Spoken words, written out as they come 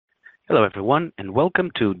Hello, everyone, and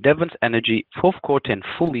welcome to Devon's Energy fourth quarter and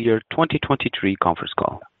full year 2023 conference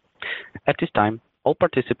call. At this time, all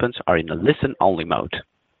participants are in a listen-only mode.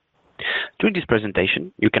 During this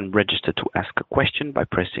presentation, you can register to ask a question by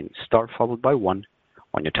pressing star followed by 1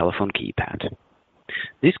 on your telephone keypad.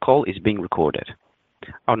 This call is being recorded.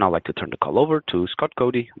 I would now like to turn the call over to Scott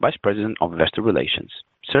Cody, Vice President of Investor Relations.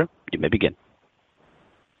 Sir, you may begin.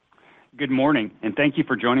 Good morning, and thank you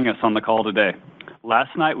for joining us on the call today.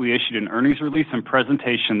 Last night, we issued an earnings release and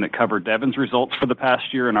presentation that covered Devon's results for the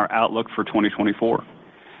past year and our outlook for 2024.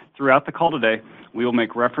 Throughout the call today, we will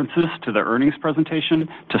make references to the earnings presentation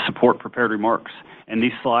to support prepared remarks, and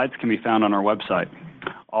these slides can be found on our website.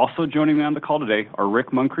 Also joining me on the call today are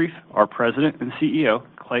Rick Muncrief, our President and CEO,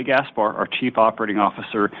 Clay Gaspar, our Chief Operating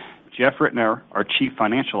Officer, Jeff Ritenour, our Chief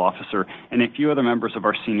Financial Officer, and a few other members of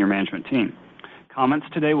our senior management team. Comments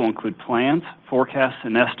today will include plans, forecasts,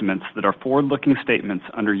 and estimates that are forward-looking statements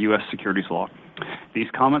under U.S. securities law. These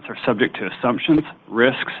comments are subject to assumptions,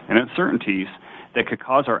 risks, and uncertainties that could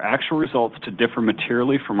cause our actual results to differ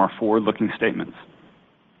materially from our forward-looking statements.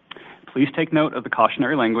 Please take note of the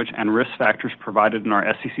cautionary language and risk factors provided in our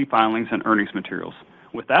SEC filings and earnings materials.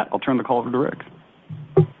 With that, I'll turn the call over to Rick.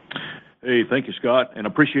 Hey, thank you, Scott, and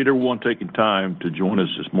appreciate everyone taking time to join us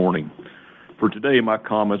this morning. For today, my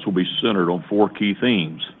comments will be centered on 4 key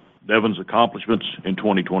themes: Devon's accomplishments in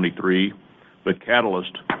 2023, the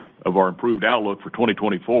catalyst of our improved outlook for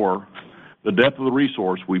 2024, the depth of the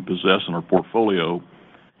resource we possess in our portfolio,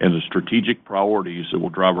 and the strategic priorities that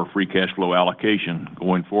will drive our free cash flow allocation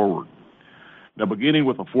going forward. Now, beginning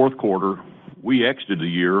with the fourth quarter, we exited the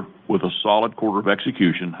year with a solid quarter of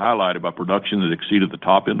execution, highlighted by production that exceeded the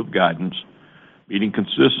top end of guidance, meeting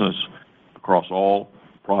consistency across all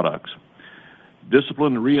products.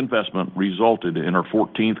 Disciplined reinvestment resulted in our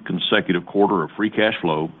 14th consecutive quarter of free cash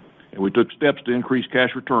flow, and we took steps to increase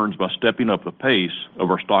cash returns by stepping up the pace of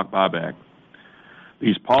our stock buyback.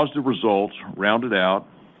 These positive results rounded out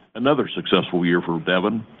another successful year for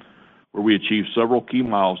Devon, where we achieved several key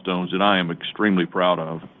milestones that I am extremely proud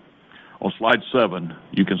of. On slide 7,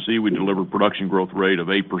 you can see we delivered production growth rate of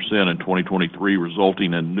 8% in 2023,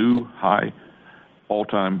 resulting in new high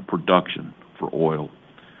all-time production for oil.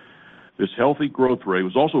 This healthy growth rate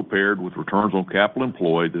was also paired with returns on capital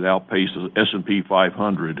employed that outpaced the S&P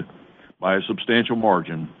 500 by a substantial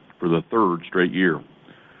margin for the third straight year.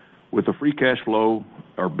 With the free cash flow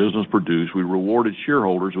our business produced, we rewarded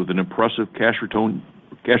shareholders with an impressive cash return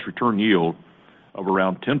yield of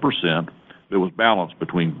around 10% that was balanced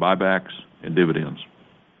between buybacks and dividends.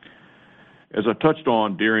 As I touched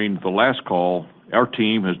on during the last call, our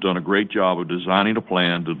team has done a great job of designing a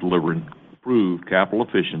plan to deliver improved capital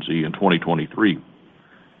efficiency in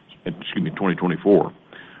 2024.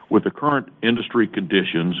 With the current industry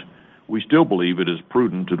conditions, we still believe it is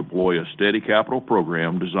prudent to deploy a steady capital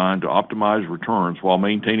program designed to optimize returns while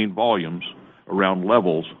maintaining volumes around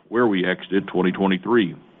levels where we exited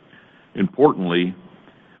 2023. Importantly,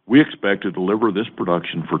 we expect to deliver this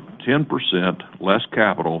production for 10% less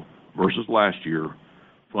capital versus last year,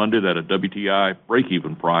 funded at a WTI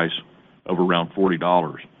break-even price of around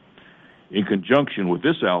 $40. In conjunction with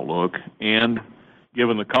this outlook, and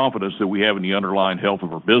given the confidence that we have in the underlying health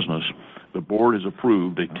of our business, the board has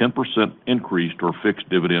approved a 10% increase to our fixed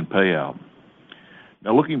dividend payout.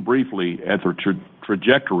 Now, looking briefly at the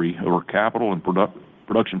trajectory of our capital and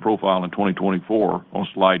production profile in 2024 on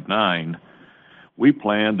slide 9, we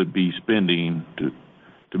plan to be spending to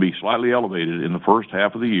be slightly elevated in the first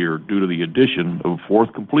half of the year due to the addition of a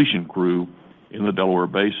 4th completion crew in the Delaware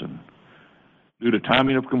Basin. Due to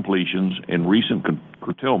timing of completions and recent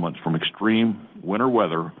curtailments from extreme winter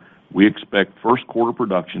weather, we expect first quarter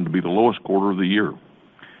production to be the lowest quarter of the year.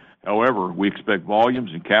 However, we expect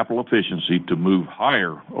volumes and capital efficiency to move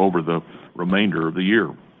higher over the remainder of the year.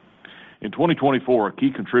 In 2024, a key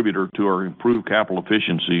contributor to our improved capital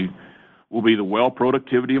efficiency will be the well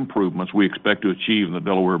productivity improvements we expect to achieve in the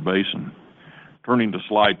Delaware Basin. Turning to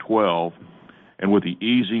slide 12, and with the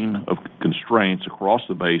easing of constraints across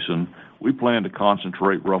the basin, we plan to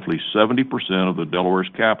concentrate roughly 70% of the Delaware's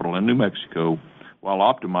capital in New Mexico while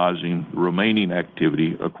optimizing the remaining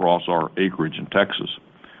activity across our acreage in Texas.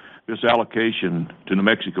 This allocation to New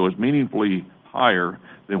Mexico is meaningfully higher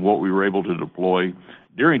than what we were able to deploy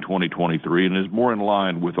during 2023 and is more in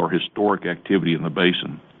line with our historic activity in the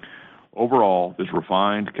basin. Overall, this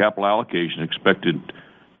refined capital allocation is expected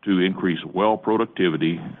to increase well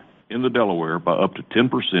productivity in the Delaware by up to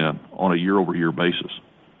 10% on a year-over-year basis.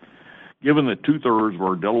 Given that 2/3 of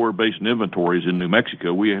our Delaware Basin inventory is in New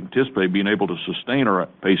Mexico, we anticipate being able to sustain our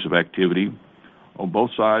pace of activity on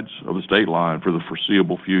both sides of the state line for the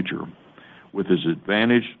foreseeable future. With its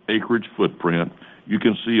advantaged acreage footprint, you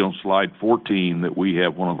can see on slide 14 that we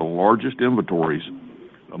have one of the largest inventories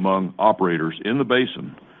among operators in the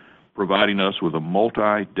basin, providing us with a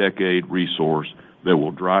multi-decade resource that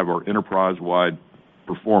will drive our enterprise-wide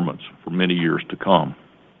performance for many years to come.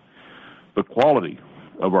 The quality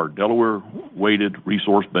of our Delaware-weighted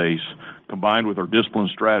resource base, combined with our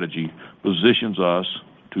disciplined strategy, positions us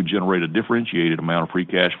to generate a differentiated amount of free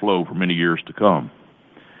cash flow for many years to come.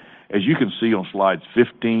 As you can see on slides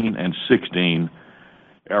 15 and 16,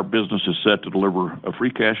 our business is set to deliver a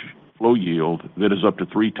free cash flow yield that is up to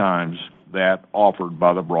 3 times that offered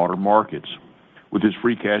by the broader markets. With this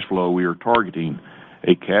free cash flow, we are targeting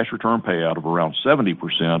a cash return payout of around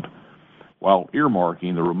 70%, while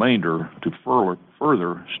earmarking the remainder to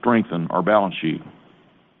further strengthen our balance sheet.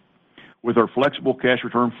 With our flexible cash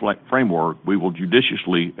return framework, we will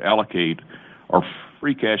judiciously allocate our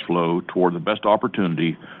free cash flow toward the best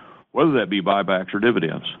opportunity, whether that be buybacks or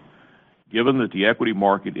dividends. Given that the equity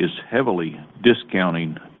market is heavily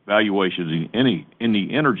discounting valuations in the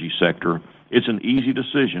energy sector, it's an easy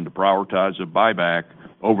decision to prioritize a buyback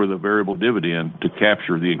over the variable dividend to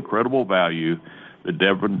capture the incredible value that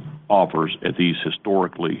Devon offers at these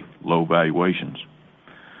historically low valuations.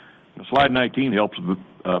 Now, slide 19 helps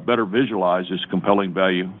better visualize this compelling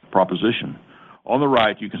value proposition. On the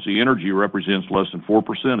right, you can see energy represents less than 4%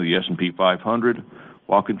 of the S&P 500,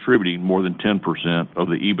 while contributing more than 10% of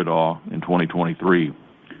the EBITDA in 2023.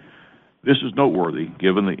 This is noteworthy,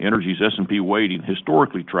 given the energy's S&P weighting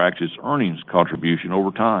historically tracks its earnings contribution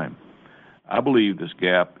over time. I believe this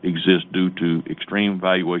gap exists due to extreme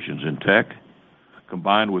valuations in tech,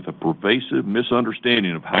 combined with a pervasive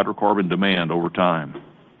misunderstanding of hydrocarbon demand over time.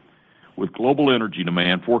 With global energy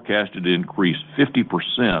demand forecasted to increase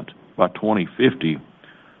 50% by 2050,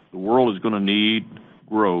 the world is going to need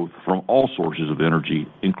growth from all sources of energy,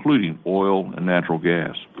 including oil and natural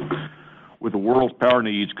gas. With the world's power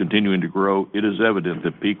needs continuing to grow, it is evident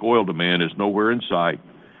that peak oil demand is nowhere in sight,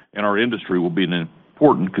 and our industry will be an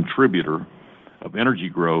important contributor of energy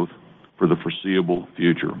growth for the foreseeable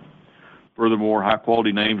future. Furthermore,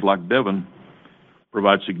 high-quality names like Devon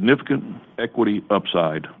provide significant equity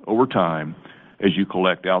upside over time as you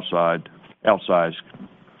collect outsized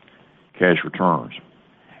cash returns.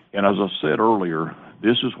 And as I said earlier,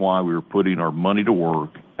 this is why we are putting our money to work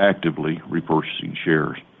actively repurchasing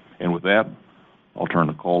shares. And with that, I'll turn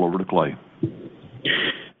the call over to Clay.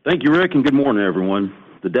 Thank you, Rick, and good morning, everyone.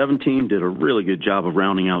 The Devon team did a really good job of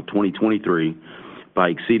rounding out 2023 by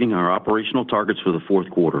exceeding our operational targets for the fourth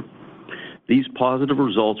quarter. These positive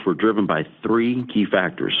results were driven by 3 key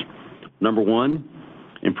factors. Number 1,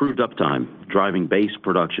 improved uptime, driving base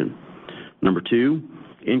production. Number 2,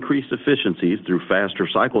 increased efficiencies through faster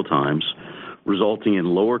cycle times, resulting in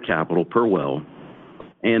lower capital per well.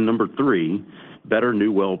 And number 3, better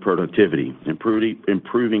new well productivity,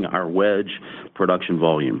 improving our wedge production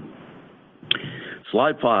volume.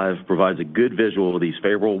 Slide 5 provides a good visual of these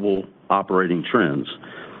favorable operating trends.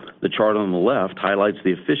 The chart on the left highlights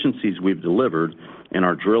the efficiencies we've delivered in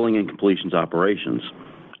our drilling and completions operations.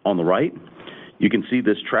 On the right, you can see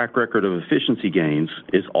this track record of efficiency gains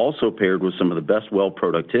is also paired with some of the best well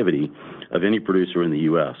productivity of any producer in the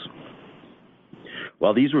U.S.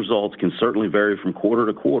 While these results can certainly vary from quarter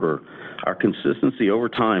to quarter, our consistency over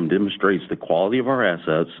time demonstrates the quality of our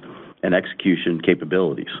assets and execution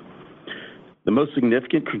capabilities. The most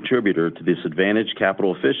significant contributor to this advantaged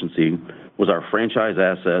capital efficiency was our franchise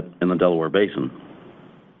asset in the Delaware Basin.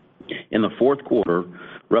 In the fourth quarter,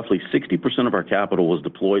 roughly 60% of our capital was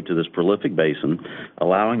deployed to this prolific basin,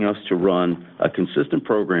 allowing us to run a consistent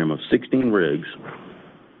program of 16 rigs.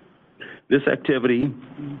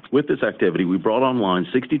 With this activity, we brought online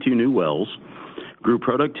 62 new wells, grew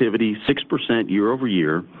productivity 6% year over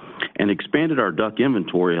year, and expanded our DUC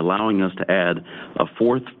inventory, allowing us to add a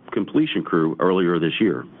 4th completion crew earlier this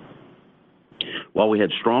year. While we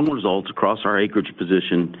had strong results across our acreage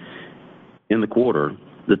position in the quarter,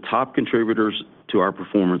 the top contributors to our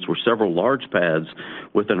performance were several large pads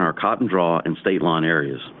within our Cotton Draw and State Line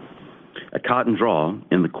areas. At Cotton Draw,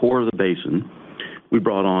 in the core of the basin, we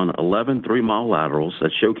brought on 11 3-mile laterals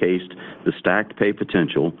that showcased the stacked pay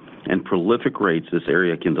potential and prolific rates this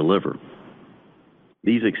area can deliver.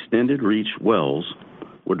 These extended reach wells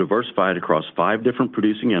were diversified across 5 different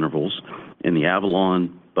producing intervals in the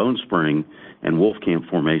Avalon, Bone Spring, and Wolfcamp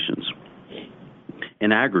formations.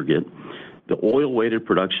 In aggregate, the oil-weighted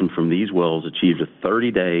production from these wells achieved a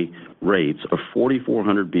 30-day rates of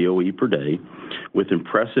 4,400 BOE per day, with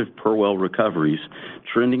impressive per-well recoveries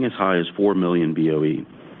trending as high as 4 million BOE.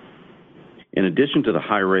 In addition to the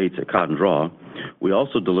high rates at Cotton Draw, we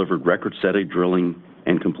also delivered record-setting drilling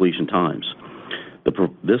and completion times.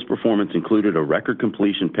 This performance included a record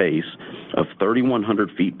completion pace of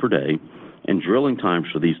 3,100 feet per day, and drilling times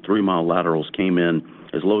for these 3-mile laterals came in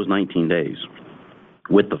as low as 19 days,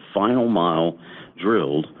 with the final mile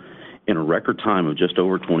drilled in a record time of just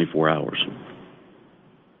over 24 hours.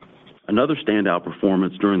 Another standout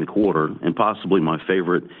performance during the quarter, and possibly my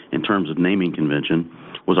favorite in terms of naming convention,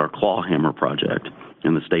 was our Clawhammer project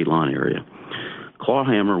in the State Line area.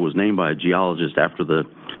 Clawhammer was named by a geologist after the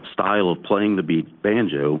style of playing the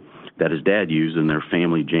banjo that his dad used in their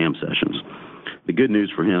family jam sessions. The good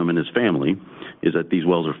news for him and his family is that these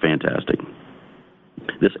wells are fantastic.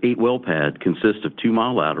 This 8-well pad consists of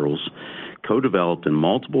 2-mile laterals co-developed in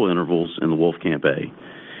multiple intervals in the Wolfcamp A.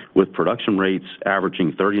 With production rates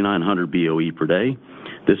averaging 3,900 BOE per day,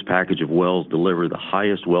 this package of wells delivered the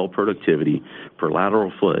highest well productivity per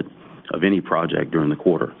lateral foot of any project during the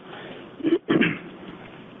quarter.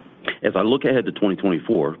 As I look ahead to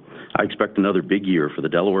 2024, I expect another big year for the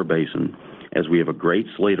Delaware Basin as we have a great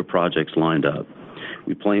slate of projects lined up.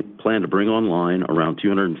 We plan to bring online around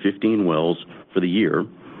 215 wells for the year,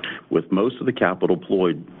 with most of the capital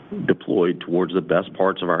deployed towards the best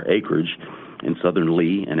parts of our acreage in southern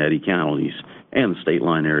Lee and Eddy counties and the State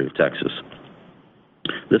Line area of Texas.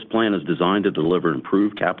 This plan is designed to deliver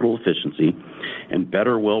improved capital efficiency and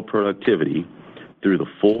better well productivity through the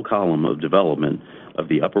full column of development of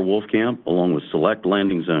the Upper Wolfcamp, along with select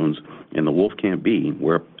landing zones in the Wolfcamp B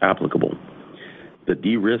where applicable. The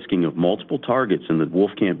de-risking of multiple targets in the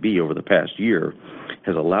Wolfcamp B over the past year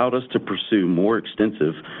has allowed us to pursue more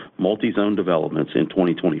extensive multi-zone developments in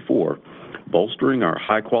 2024, bolstering our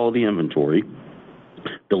high-quality inventory,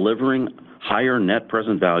 delivering higher net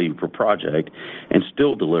present value per project, and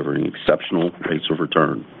still delivering exceptional rates of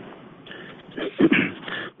return.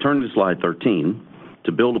 Turning to slide 13,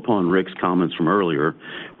 to build upon Rick's comments from earlier,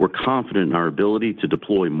 we're confident in our ability to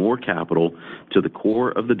deploy more capital to the core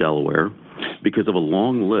of the Delaware because of a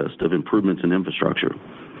long list of improvements in infrastructure.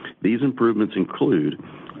 These improvements include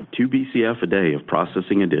 2 BCF a day of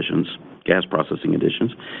processing additions, gas processing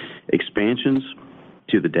additions, expansions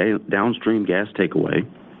to the downstream gas takeaway,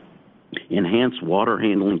 enhanced water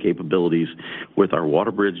handling capabilities with our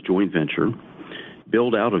WaterBridge joint venture,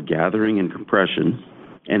 build out of gathering and compression,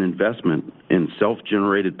 and investment in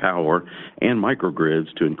self-generated power and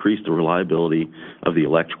microgrids to increase the reliability of the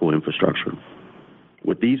electrical infrastructure.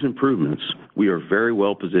 With these improvements, we are very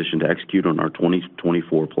well positioned to execute on our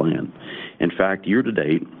 2024 plan. In fact, year to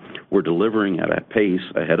date, we're delivering at a pace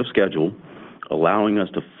ahead of schedule, allowing us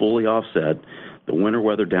to fully offset the winter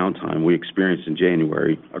weather downtime we experienced in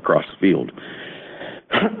January across the field.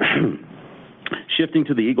 Shifting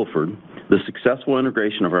to the Eagle Ford, the successful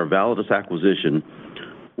integration of our Validus acquisition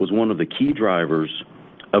was one of the key drivers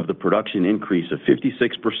of the production increase of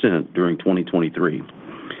 56% during 2023.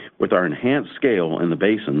 With our enhanced scale in the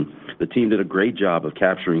basin, the team did a great job of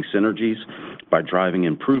capturing synergies by driving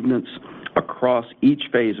improvements across each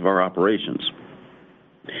phase of our operations.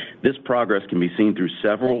 This progress can be seen through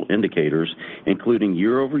several indicators, including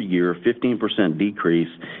year-over-year 15% decrease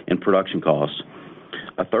in production costs,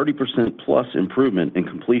 a 30% plus improvement in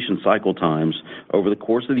completion cycle times over the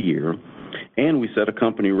course of the year, and we set a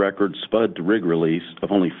company record spud to rig release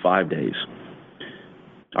of only 5 days.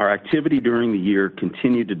 Our activity during the year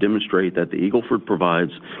continued to demonstrate that the Eagle Ford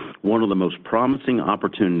provides one of the most promising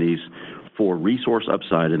opportunities for resource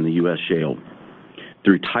upside in the U.S. shale.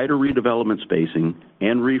 Through tighter redevelopment spacing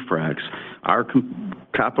and refracs, our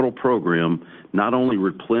capital program not only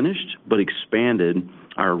replenished but expanded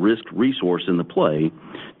our risked resource in the play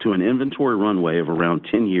to an inventory runway of around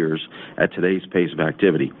 10 years at today's pace of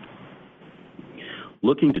activity.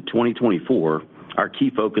 Looking to 2024, our key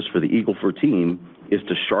focus for the Eagle Ford team is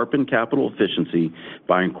to sharpen capital efficiency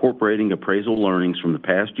by incorporating appraisal learnings from the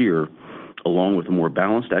past year, along with a more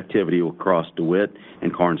balanced activity across DeWitt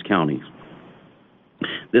and Karnes counties.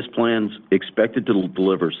 This plan's expected to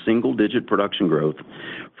deliver single-digit production growth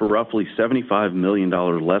for roughly $75 million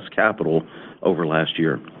less capital over last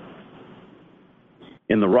year.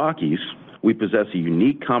 In the Rockies, we possess a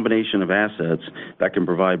unique combination of assets that can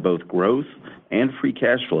provide both growth and free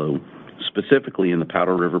cash flow. Specifically in the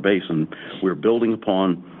Powder River Basin, we're building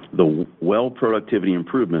upon the well productivity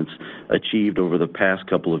improvements achieved over the past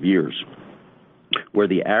couple of years, where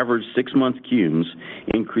the average 6-month CUMs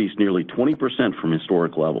increased nearly 20% from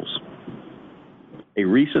historic levels. A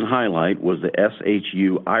recent highlight was the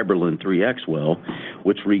SHU Iberlin 3X well,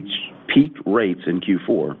 which reached peak rates in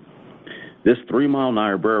Q4. This 3-mile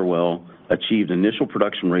Niobrara well achieved initial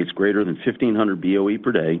production rates greater than 1,500 BOE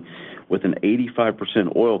per day with an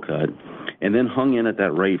 85% oil cut, and then hung in at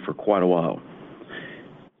that rate for quite a while.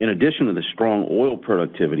 In addition to the strong oil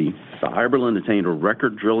productivity, the Iberlin attained a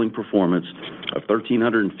record drilling performance of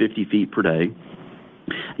 1,350 feet per day,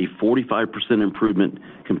 a 45% improvement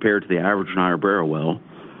compared to the average Niobrara well.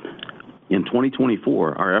 In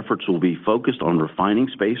 2024, our efforts will be focused on refining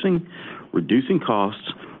spacing, reducing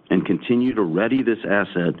costs, and continue to ready this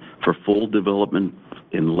asset for full development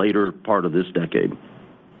in later part of this decade.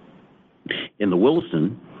 In the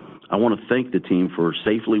Williston, I want to thank the team for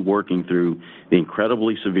safely working through the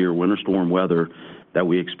incredibly severe winter storm weather that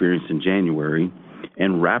we experienced in January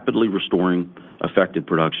and rapidly restoring affected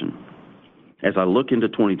production. As I look into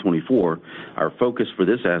 2024, our focus for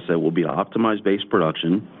this asset will be to optimize base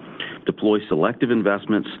production, deploy selective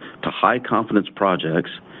investments to high-confidence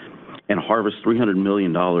projects, and harvest $300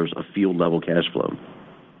 million of field-level cash flow.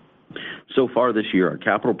 So far this year, our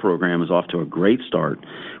capital program is off to a great start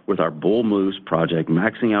with our Bull Moose project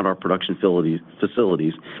maxing out our production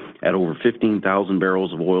facilities at over 15,000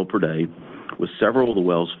 barrels of oil per day, with several of the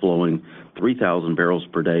wells flowing 3,000 barrels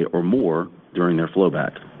per day or more during their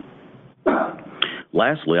flowback.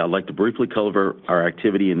 Lastly, I'd like to briefly cover our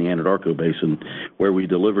activity in the Anadarko Basin, where we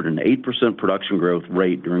delivered an 8% production growth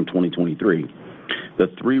rate during 2023. The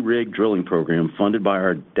 3-rig drilling program funded by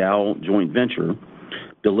our Dow joint venture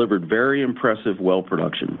delivered very impressive well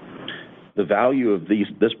production. The value of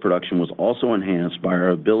this production was also enhanced by our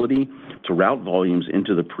ability to route volumes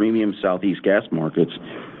into the premium Southeast gas markets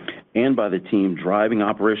and by the team driving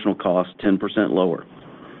operational costs 10% lower.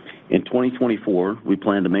 In 2024, we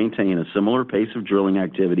plan to maintain a similar pace of drilling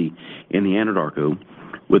activity in the Anadarko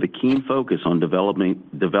with a keen focus on developing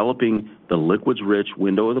the liquids-rich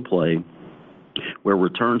window of the play, where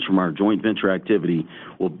returns from our joint venture activity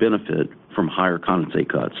will benefit from higher condensate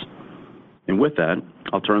cuts. And with that,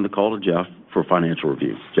 I'll turn the call to Jeff for financial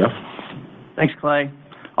review. Jeff? Thanks, Clay.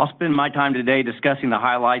 I'll spend my time today discussing the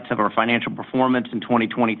highlights of our financial performance in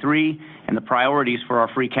 2023 and the priorities for our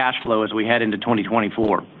free cash flow as we head into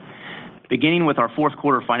 2024. Beginning with our fourth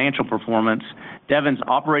quarter financial performance, Devon's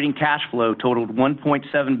operating cash flow totaled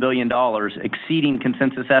 $1.7 billion, exceeding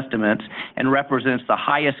consensus estimates, and represents the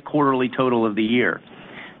highest quarterly total of the year.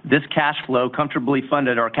 This cash flow comfortably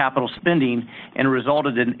funded our capital spending and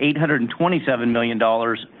resulted in $827 million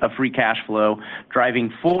of free cash flow,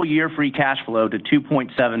 driving full-year free cash flow to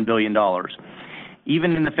 $2.7 billion.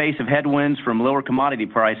 Even in the face of headwinds from lower commodity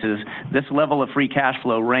prices, this level of free cash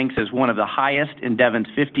flow ranks as one of the highest in Devon's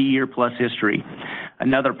 50-year-plus history.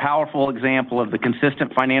 Another powerful example of the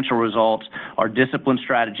consistent financial results our disciplined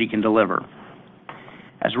strategy can deliver.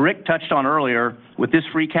 As Rick touched on earlier, with this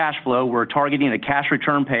free cash flow, we're targeting a cash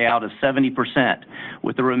return payout of 70%,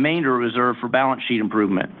 with the remainder reserved for balance sheet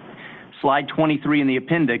improvement. Slide 23 in the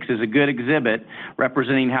appendix is a good exhibit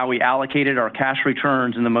representing how we allocated our cash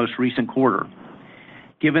returns in the most recent quarter.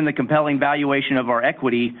 Given the compelling valuation of our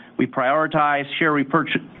equity, we prioritized share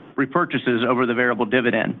repurchases over the variable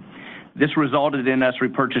dividend. This resulted in us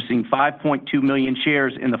repurchasing 5.2 million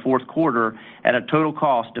shares in the fourth quarter at a total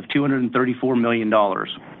cost of $234 million.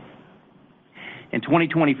 In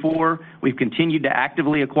 2024, we've continued to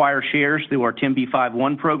actively acquire shares through our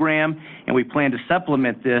 10b5-1 program, and we plan to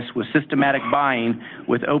supplement this with systematic buying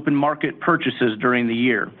with open market purchases during the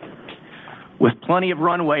year. With plenty of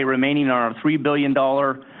runway remaining on our $3 billion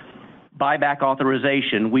buyback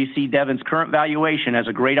authorization, we see Devon's current valuation as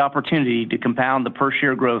a great opportunity to compound the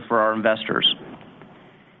per-share growth for our investors.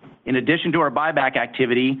 In addition to our buyback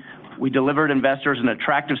activity, we delivered investors an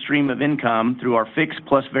attractive stream of income through our fixed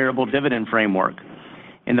plus variable dividend framework.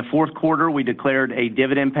 In the fourth quarter, we declared a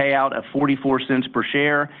dividend payout of 44 cents per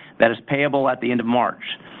share that is payable at the end of March.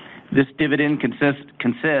 This dividend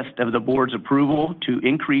consists of the board's approval to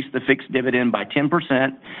increase the fixed dividend by 10%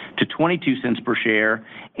 to 22 cents per share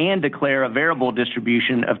and declare a variable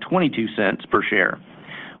distribution of 22 cents per share.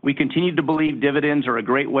 We continue to believe dividends are a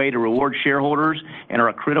great way to reward shareholders and are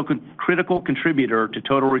a critical contributor to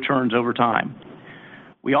total returns over time.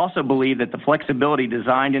 We also believe that the flexibility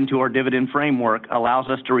designed into our dividend framework allows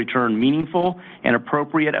us to return meaningful and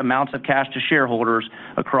appropriate amounts of cash to shareholders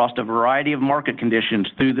across a variety of market conditions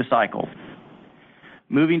through the cycle.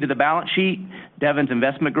 Moving to the balance sheet, Devon's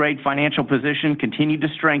investment-grade financial position continued to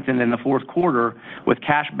strengthen in the fourth quarter, with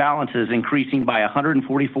cash balances increasing by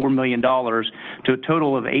 $144 million to a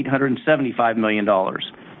total of $875 million.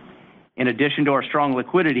 In addition to our strong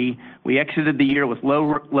liquidity, we exited the year with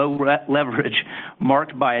low leverage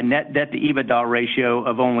marked by a net debt-to-EBITDA ratio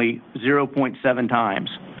of only 0.7 times.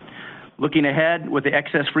 Looking ahead, with the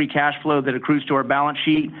excess free cash flow that accrues to our balance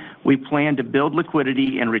sheet, we plan to build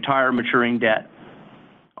liquidity and retire maturing debt.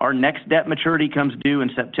 Our next debt maturity comes due in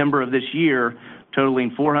September of this year, totaling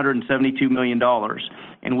 $472 million,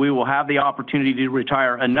 and we will have the opportunity to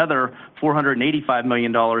retire another $485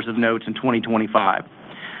 million of notes in 2025.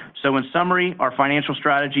 So in summary, our financial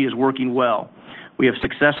strategy is working well. We have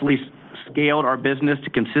successfully scaled our business to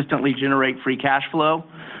consistently generate free cash flow.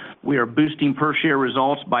 We are boosting per share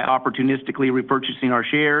results by opportunistically repurchasing our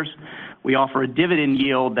shares. We offer a dividend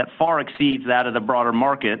yield that far exceeds that of the broader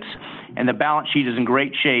markets, and the balance sheet is in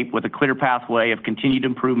great shape with a clear pathway of continued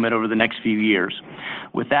improvement over the next few years.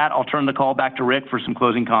 With that, I'll turn the call back to Rick for some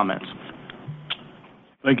closing comments.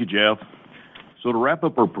 Thank you, Jeff. So to wrap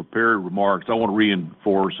up our prepared remarks, I want to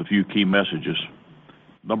reinforce a few key messages.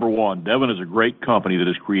 Number one, Devon is a great company that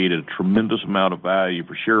has created a tremendous amount of value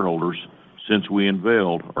for shareholders since we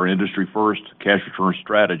unveiled our industry-first cash return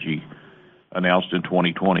strategy announced in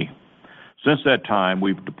 2020. Since that time,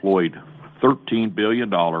 we've deployed $13 billion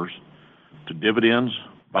to dividends,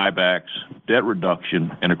 buybacks, debt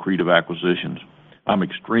reduction, and accretive acquisitions. I'm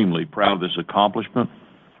extremely proud of this accomplishment,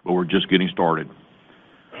 but we're just getting started.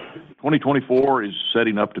 2024 is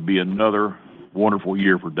setting up to be another wonderful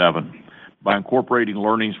year for Devon. By incorporating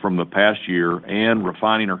learnings from the past year and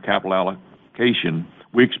refining our capital allocation,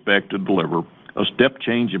 we expect to deliver a step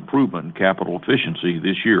change improvement in capital efficiency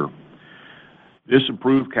this year. This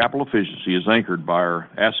improved capital efficiency is anchored by our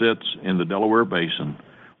assets in the Delaware Basin,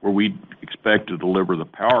 where we expect to deliver the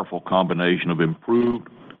powerful combination of improved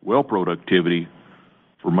well productivity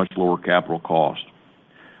for much lower capital cost.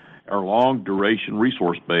 Our long-duration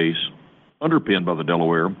resource base, underpinned by the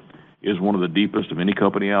Delaware, is one of the deepest of any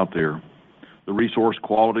company out there. The resource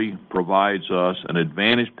quality provides us an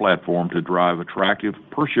advantaged platform to drive attractive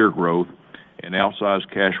per-share growth and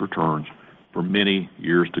outsized cash returns for many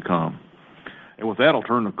years to come. And with that, I'll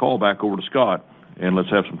turn the call back over to Scott, and let's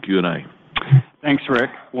have some Q&A. Thanks, Rick.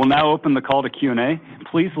 We'll now open the call to Q&A.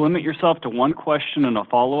 Please limit yourself to one question and a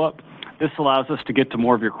follow-up. This allows us to get to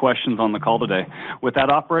more of your questions on the call today. With that,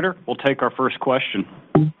 operator, we'll take our first question.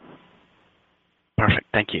 Perfect.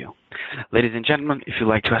 Thank you. Ladies and gentlemen, if you'd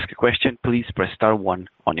like to ask a question, please press star one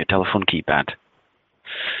on your telephone keypad.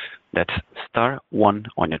 That's star one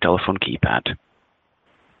on your telephone keypad.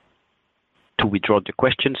 To withdraw the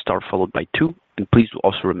question, star followed by 2, and please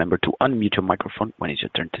also remember to unmute your microphone when it's your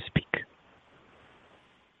turn to speak.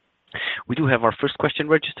 We do have our first question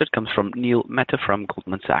registered. Comes from Neil Mehta from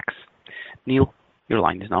Goldman Sachs. Neil, your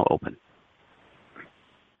line is now open.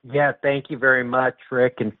 Yeah, thank you very much,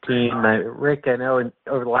 Rick and team. Rick, I know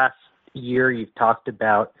over the last year you've talked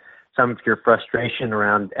about some of your frustration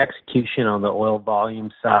around execution on the oil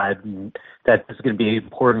volume side, and that this is going to be an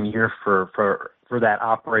important year for that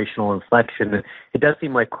operational inflection. It does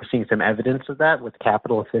seem like we're seeing some evidence of that with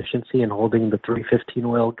capital efficiency and holding the 315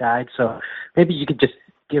 oil guide. So maybe you could just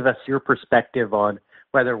give us your perspective on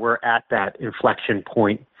whether we're at that inflection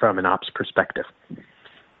point from an ops perspective.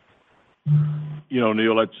 You know,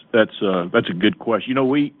 Neil, that's a good question. You know,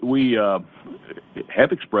 we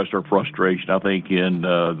have expressed our frustration. I think in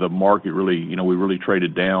the market really, you know, we really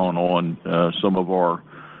traded down on some of our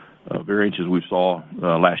variances we saw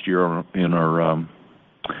last year in our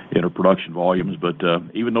production volumes. But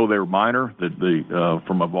even though they were minor,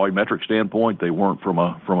 from a volumetric standpoint, they weren't from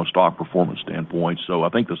a stock performance standpoint. So I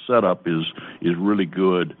think the setup is really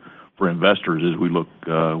good for investors as we look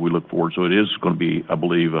forward. So it is going to be, I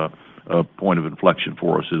believe, a point of inflection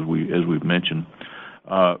for us as we've mentioned.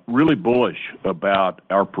 Really bullish about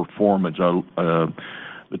our performance.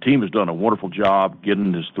 The team has done a wonderful job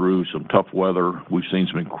getting us through some tough weather. We've seen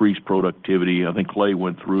some increased productivity. I think Clay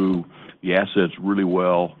went through the assets really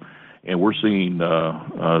well, and we're seeing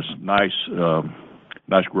nice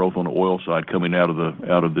growth on the oil side coming out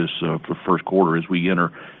of this first quarter as we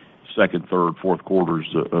enter second, third, fourth quarters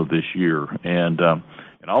of this year. And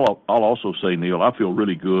I'll also say, Neil, I feel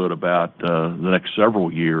really good about the next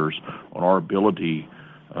several years on our ability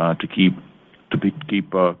to keep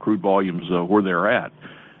crude volumes where they're at.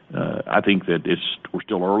 I think that we're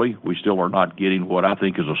still early. We still are not getting what I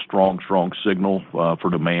think is a strong signal for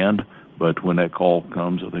demand. But when that call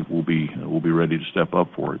comes, I think we'll be ready to step up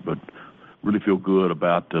for it. But really feel good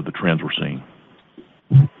about the trends we're seeing.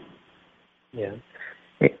 Yeah.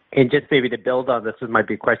 And just maybe to build on this might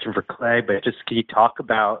be a question for Clay, but just can you talk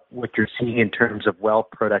about what you're seeing in terms of well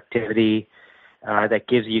productivity that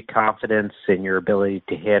gives you confidence in your ability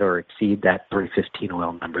to hit or exceed that 315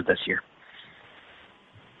 oil number this year?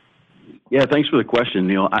 Yeah, thanks for the question,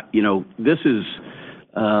 Neil. This is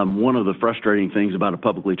one of the frustrating things about a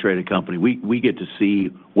publicly traded company. We get to see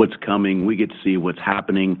what's coming. We get to see what's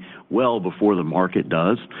happening well before the market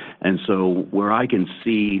does. And so where I can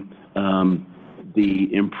see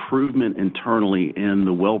the improvement internally in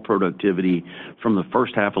the well productivity from the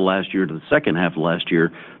first half of last year to the second half of last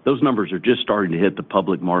year, those numbers are just starting to hit the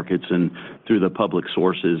public markets and through the public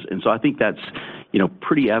sources. And so I think that's,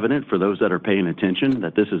 pretty evident for those that are paying attention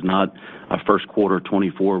that this is not a first quarter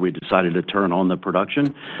 24 we decided to turn on the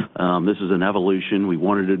production. This is an evolution. We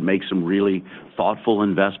wanted to make some really thoughtful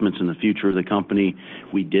investments in the future of the company.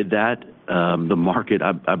 We did that. The market,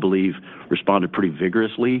 I believe, responded pretty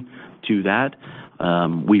vigorously to that.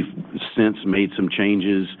 We've since made some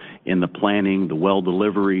changes in the planning, the well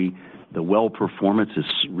delivery. The well performance has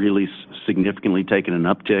really significantly taken an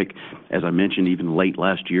uptick. As I mentioned, even late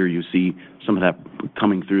last year, you see some of that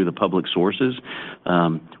coming through the public sources.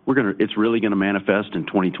 It's really going to manifest in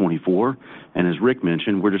 2024. And as Rick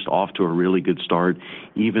mentioned, we're just off to a really good start,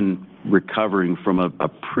 even recovering from a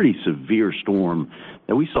pretty severe storm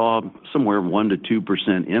that we saw somewhere 1% to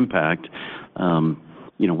 2% impact.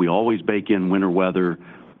 We always bake in winter weather,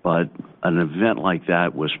 but an event like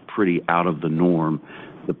that was pretty out of the norm.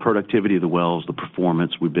 The productivity of the wells, the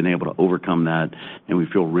performance, we've been able to overcome that, and we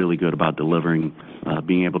feel really good about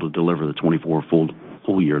being able to deliver the 24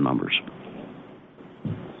 full year numbers.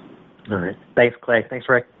 All right. Thanks, Clay. Thanks,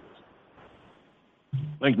 Rick.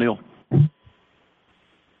 Thanks, Neil.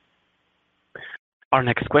 Our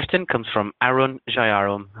next question comes from Arun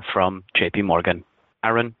Jayaram from JP Morgan.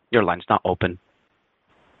 Aaron, your line's now open.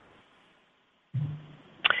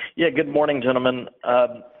 Yeah, good morning, gentlemen.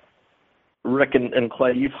 Rick and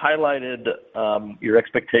Clay, you've highlighted your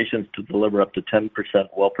expectations to deliver up to 10%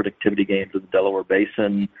 well productivity gains in the Delaware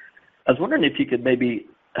Basin. I was wondering if you could maybe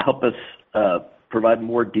help us provide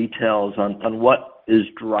more details on what is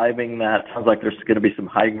driving that. Sounds like there's going to be some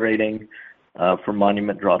high grading from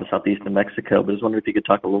Monument Draw to southeast New Mexico, but I was wondering if you could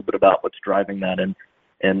talk a little bit about what's driving that and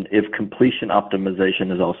if completion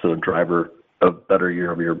optimization is also a driver of better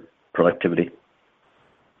year-over-year productivity.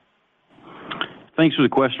 Thanks for the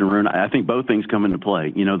question, Arun. I think both things come into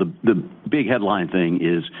play. The big headline thing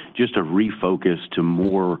is just a refocus to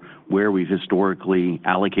more where we've historically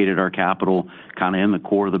allocated our capital, kind of in the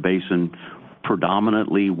core of the basin,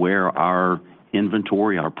 predominantly where our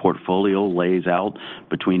inventory, our portfolio lays out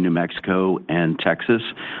between New Mexico and Texas.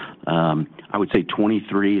 I would say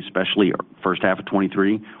 23, especially first half of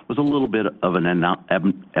 23, was a little bit of an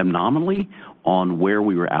anomaly on where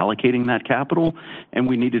we were allocating that capital, and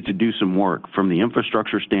we needed to do some work from the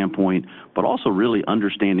infrastructure standpoint, but also really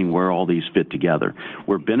understanding where all these fit together.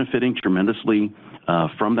 We're benefiting tremendously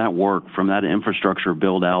from that work, from that infrastructure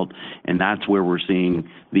build out, and that's where we're seeing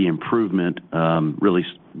the improvement really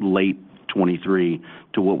late 23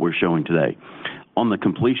 to what we're showing today. On the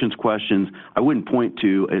completions questions, I wouldn't point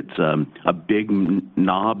to it's a big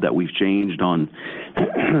knob that we've changed on,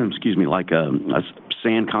 excuse me, like a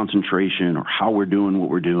sand concentration or how we're doing what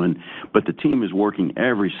we're doing. But the team is working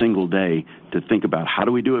every single day to think about how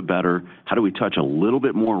do we do it better, how do we touch a little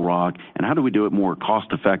bit more rock, and how do we do it more cost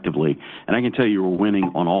effectively. And I can tell you we're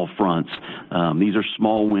winning on all fronts. These are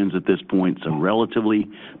small wins at this point. It's a relatively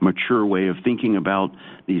mature way of thinking about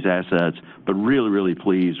these assets, but really, really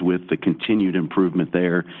pleased with the continued improvement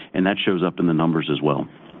there, and that shows up in the numbers as well.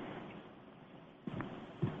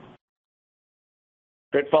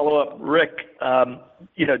 Great follow-up. Rick,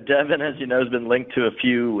 Devon, as you know, has been linked to a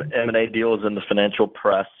few M&A deals in the financial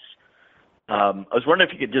press. I was wondering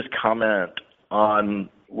if you could just comment on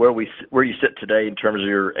where you sit today in terms of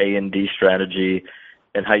your A&D strategy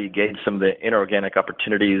and how you gauge some of the inorganic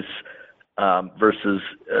opportunities versus,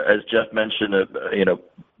 as Jeff mentioned,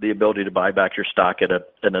 the ability to buy back your stock at a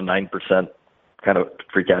 9% kind of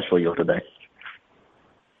free cash flow yield today.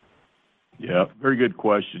 Yeah, very good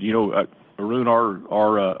question. Arun,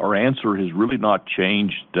 our answer has really not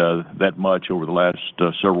changed that much over the last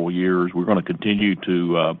several years. We're going to continue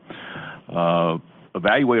to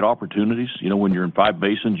evaluate opportunities. When you're in 5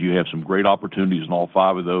 basins, you have some great opportunities in all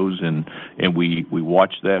 5 of those, and we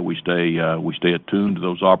watch that. We stay attuned to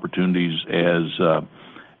those opportunities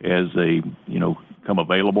as they come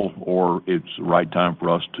available, or it's the right time for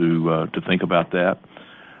us to think about that.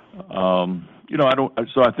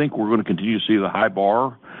 So I think we're going to continue to see the high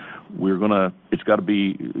bar.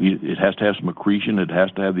 It has to have some accretion. It has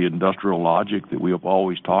to have the industrial logic that we have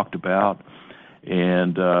always talked about,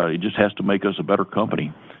 and it just has to make us a better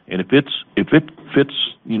company. And if it fits,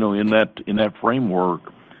 in that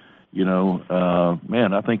framework,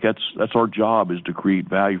 man, I think that's our job, is to create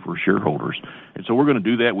value for shareholders. And so we're going to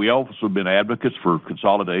do that. We also have been advocates for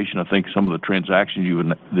consolidation. I think some of the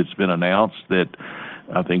transactions that's been announced that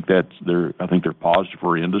I think they're positive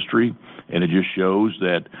for industry, and it just shows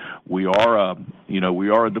that we are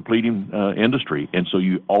a depleting industry, and so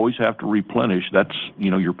you always have to replenish. That's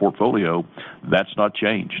your portfolio. That's not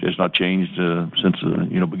changed. It's not changed since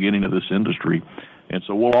the beginning of this industry, and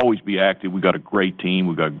so we'll always be active. We've got a great team.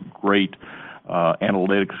 We've got great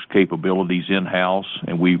analytics capabilities in house,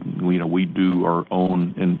 and we do our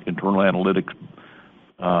own internal analytics.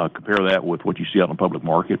 Compare that with what you see out in the public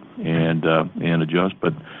market and adjust.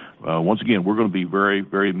 But once again, we're going to be very,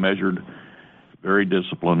 very measured, very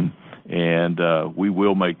disciplined, and we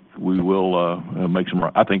will make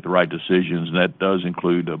some, I think, the right decisions, and that does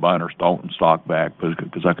include buying our stock back,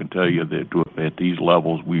 because I can tell you that at these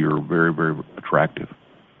levels we are very, very attractive.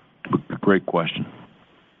 Great question.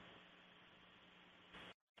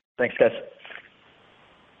 Thanks, guys.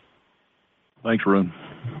 Thanks, Arun.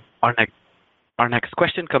 Our next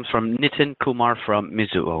question comes from Nitin Kumar from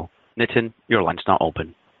Mizuho. Nitin, your line's now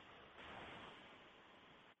open.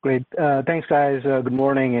 Great. Thanks, guys. Good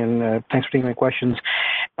morning, and thanks for taking my questions.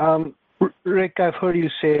 Rick, I've heard you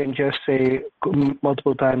say and Jeff say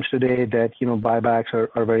multiple times today that buybacks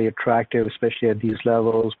are very attractive, especially at these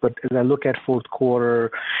levels. But as I look at fourth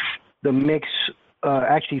quarter, the mix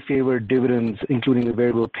actually favored dividends, including the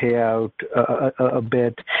variable payout a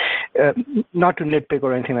bit. Not to nitpick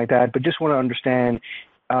or anything like that, but just want to understand,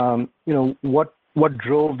 what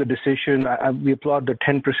drove the decision. We applaud the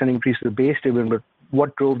 10% increase to the base dividend, but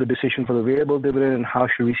what drove the decision for the variable dividend, and how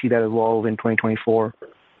should we see that evolve in 2024?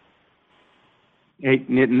 Hey,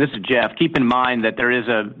 Nitin, this is Jeff. Keep in mind that there is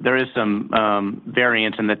some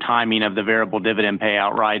variance in the timing of the variable dividend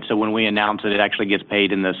payout, right? So when we announce it, it actually gets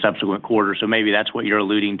paid in the subsequent quarter. So maybe that's what you're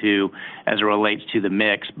alluding to as it relates to the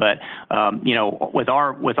mix. But with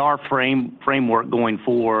our framework going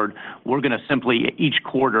forward, we're going to simply each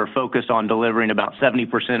quarter focus on delivering about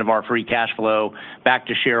 70% of our free cash flow back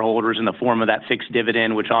to shareholders in the form of that fixed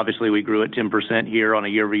dividend, which obviously we grew at 10% here on a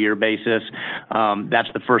year-over-year basis. That's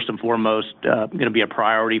the first and foremost going to be a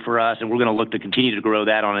priority for us, and we're going to look to continue to grow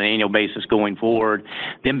that on an annual basis going forward.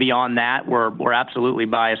 Then beyond that, we're absolutely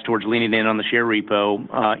biased towards leaning in on the share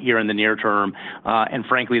repo here in the near term, and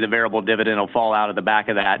frankly, the variable dividend will fall out of the back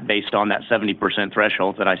of that based on that 70%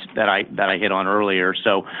 threshold that I hit on earlier.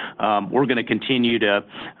 So we're going to continue to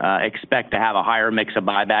expect to have a higher mix of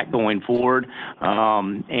buyback going forward,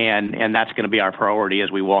 and that's going to be our priority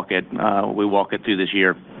as we walk it through this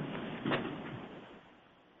year.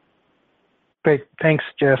 Great. Thanks,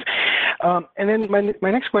 Jeff. And then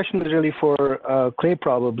my next question is really for Clay,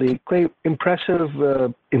 probably. Clay, impressive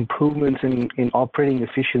improvements in operating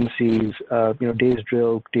efficiencies, days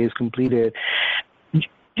drilled, days completed.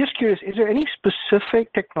 Just curious, is there any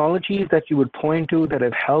specific technologies that you would point to that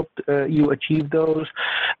have helped you achieve those?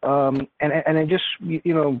 And I just,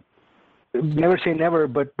 never say never,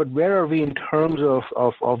 but where are we in terms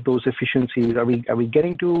of those efficiencies? Are we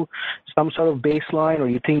getting to some sort of baseline, or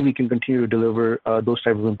you think we can continue to deliver those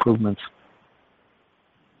types of improvements?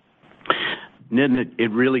 Nitin, it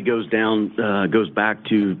really goes back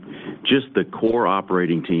to just the core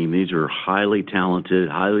operating team. These are highly talented,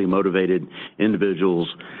 highly motivated individuals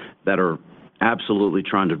that are absolutely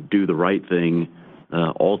trying to do the right thing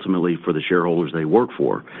ultimately for the shareholders they work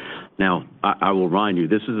for. Now, I will remind you,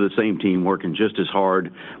 this is the same team working just as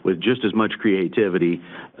hard with just as much creativity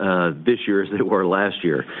this year as they were last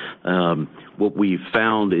year. What we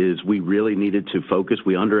found is we really needed to focus.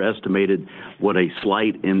 We underestimated what a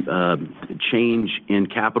slight change in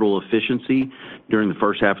capital efficiency during the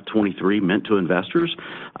first half of 23 meant to investors.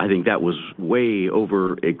 I think that was way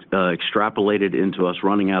over extrapolated into us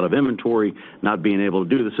running out of inventory, not being able to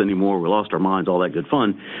do this anymore. We lost our minds, all that good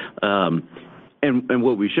fun. And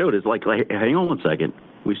what we showed is like, hang on one second.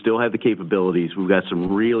 We still have the capabilities. We've got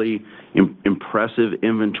some really impressive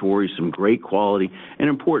inventory, some great quality, and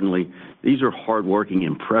importantly, these are hardworking,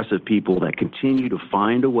 impressive people that continue to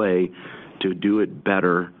find a way to do it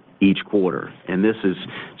better each quarter. And this is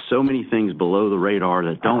so many things below the radar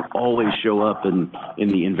that don't always show up in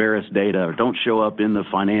the Enverus data or don't show up in the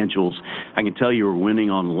financials. I can tell you we're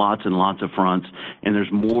winning on lots and lots of fronts, and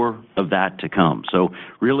there's more of that to come. So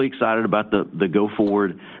really excited about the go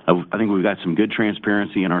forward. I think we've got some good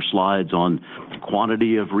transparency in our slides on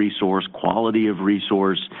quantity of resource, quality of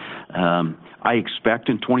resource. I expect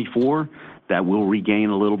in 24 that we'll regain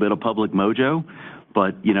a little bit of public mojo,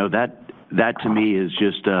 but that to me is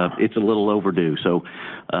just, it's a little overdue. So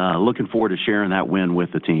looking forward to sharing that win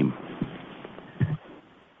with the team.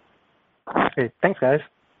 Okay, thanks, guys.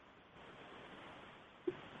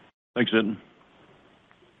 Thanks, Nitin.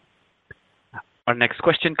 Our next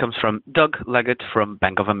question comes from Doug Leggett from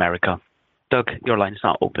Bank of America. Doug, your line is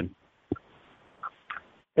now open.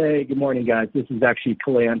 Hey, good morning, guys. This is actually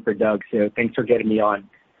Kalan for Doug, so thanks for getting me on.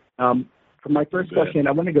 For my first question,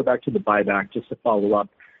 I want to go back to the buyback just to follow up.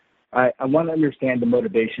 I want to understand the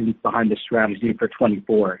motivations behind the strategy for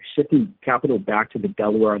 24. Shifting capital back to the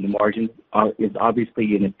Delaware on the margin is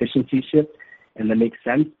obviously an efficiency shift, and that makes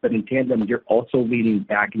sense, but in tandem, you're also leaning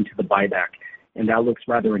back into the buyback, and that looks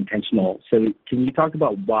rather intentional. So can you talk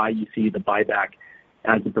about why you see the buyback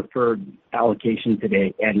as the preferred allocation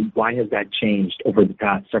today, and why has that changed over the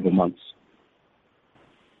past several months?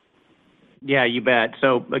 Yeah, you bet.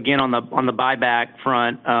 So again, on the buyback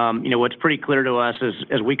front, what's pretty clear to us is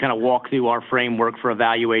as we kind of walk through our framework for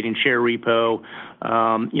evaluating share repo,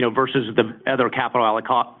 versus the other capital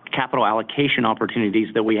allocation opportunities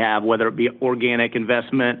that we have, whether it be organic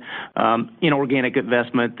investment, inorganic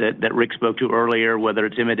investment that Rick spoke to earlier, whether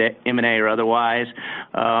it's M&A or otherwise.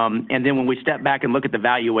 And then when we step back and look at the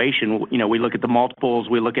valuation, we look at the multiples,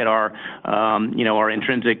 we look at our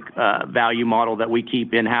intrinsic value model that we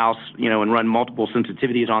keep in-house, and run multiple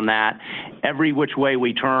sensitivities on that. Every which way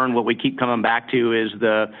we turn, what we keep coming back to is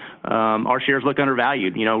our shares look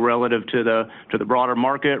undervalued, relative to the broader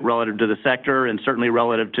market, relative to the sector, and certainly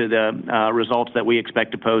relative to the results that we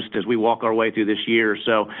expect to post as we walk our way through this year.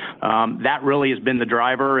 So that really has been the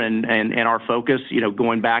driver and our focus,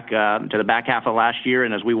 going back to the back half of last year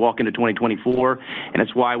and as we walk into 2024. And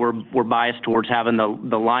it's why we're biased towards having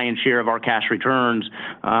the lion's share of our cash returns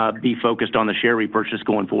be focused on the share repurchase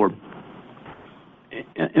going forward.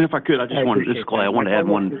 And if I could, this is Clay, I wanted to add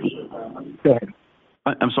one. Go ahead.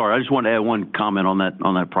 I'm sorry. I just wanted to add one comment on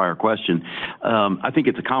that prior question. I think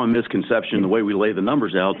it's a common misconception, the way we lay the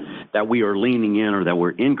numbers out, that we are leaning in or that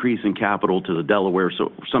we're increasing capital to the Delaware,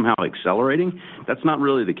 so somehow accelerating. That's not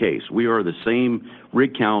really the case. We are the same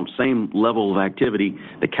rig count, same level of activity.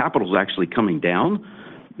 The capital is actually coming down,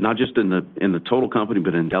 not just in the total company,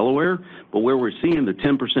 but in Delaware. But where we're seeing the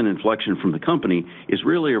 10% inflection from the company is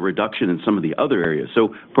really a reduction in some of the other areas.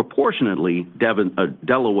 So proportionately,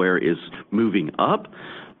 Delaware is moving up,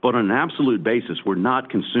 but on an absolute basis, we're not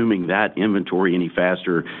consuming that inventory any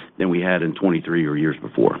faster than we had in 23 or years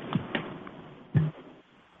before.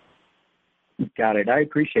 Got it. I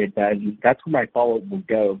appreciate that. And that's where my follow-up will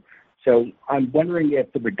go. So I'm wondering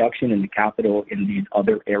if the reduction in the capital in these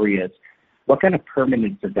other areas, what kind of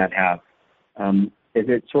permanence does that have? Is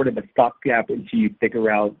it sort of a stopgap until you figure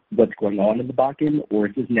out what's going on in the Bakken, or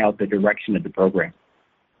is this now the direction of the program?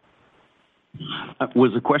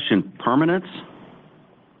 Was the question permanence?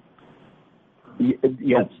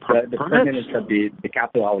 Yes, the permanence of the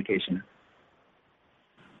capital allocation.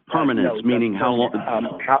 Permanence, meaning how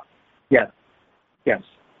long? Yes.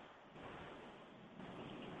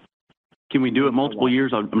 Can we do it multiple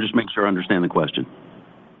years? I'm just making sure I understand the question.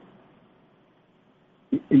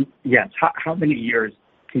 Yes. How many years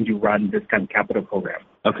can you run this kind of capital program?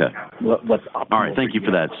 Okay. What's optimal? All right. Thank you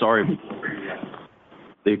for that. Sorry.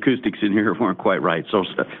 The acoustics in here weren't quite right, so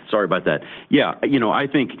sorry about that. Yeah, I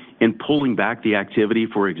think in pulling back the activity,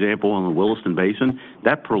 for example, on the Williston Basin,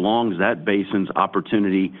 that prolongs that basin's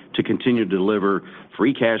opportunity to continue to deliver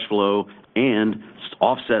free cash flow and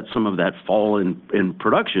offset some of that fall in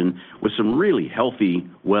production with some really healthy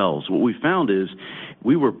wells. What we found is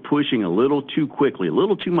we were pushing a little too quickly, a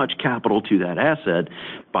little too much capital to that asset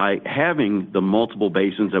by having the multiple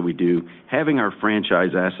basins that we do, having our franchise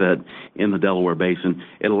asset in the Delaware Basin.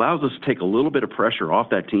 It allows us to take a little bit of pressure off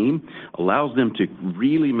that team, allows them to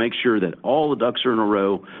really make sure that all the ducks are in a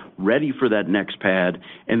row, ready for that next pad,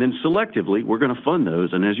 and then selectively, we're going to fund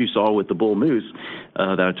those. And as you saw with the Bull Moose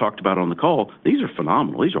that I talked about on the call, these are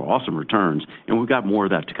phenomenal. These are awesome returns, and we've got more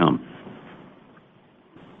of that to come.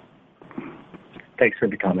 Thanks for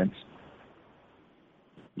the comments.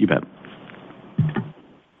 You bet.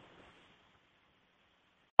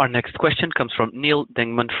 Our next question comes from Neal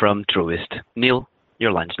Dingmann from Truist. Neal,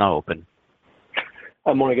 your line's now open.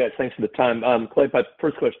 Morning, guys. Thanks for the time. Clay, my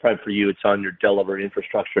first question probably for you. It's on your Delaware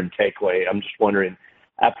infrastructure and takeaway. I'm just wondering,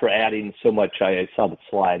 after adding so much, I saw the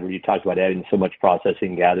slide where you talked about adding so much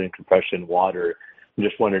processing, gathering, compression, water. I'm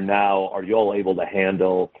just wondering now, are you all able to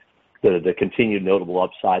handle the continued notable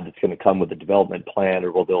upside that's going to come with the development plan,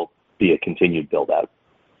 or will there be a continued build-out?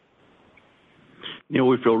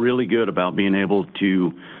 We feel really good about being able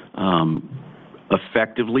to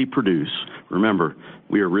effectively produce. Remember,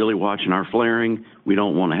 we are really watching our flaring. We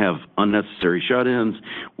don't want to have unnecessary shut-ins.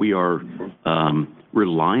 We are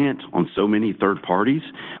reliant on so many third parties.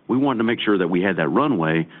 We wanted to make sure that we had that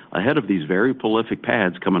runway ahead of these very prolific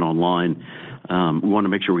pads coming online. We want to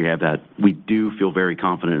make sure we have that. We do feel very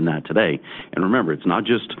confident in that today. And remember, it's not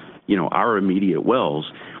just, our immediate wells.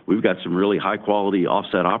 We've got some really high-quality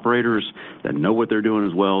offset operators that know what they're doing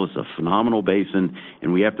as well. It's a phenomenal basin,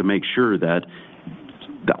 and we have to make sure that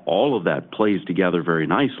all of that plays together very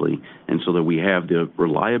nicely, and so that we have the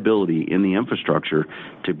reliability in the infrastructure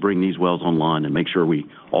to bring these wells online and make sure we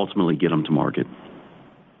ultimately get them to market.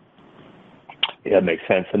 Yeah, that makes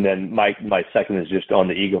sense. And then my second is just on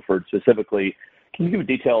the Eagle Ford specifically. Can you give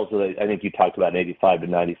details of I think you talked about an 85 to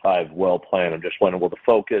 95 well plan. I'm just wondering, will the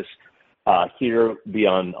focus here be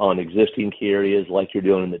on existing key areas like you're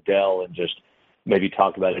doing in the Dell, and just maybe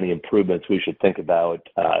talk about any improvements we should think about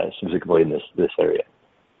specifically in this area?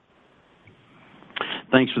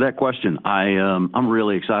 Thanks for that question. I'm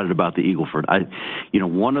really excited about the Eagle Ford.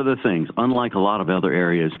 One of the things, unlike a lot of other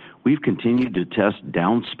areas, we've continued to test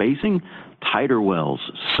down spacing, tighter wells,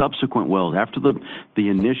 subsequent wells. After the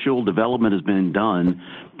initial development has been done,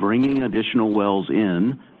 bringing additional wells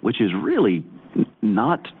in, which is really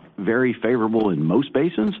not very favorable in most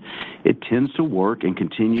basins, it tends to work and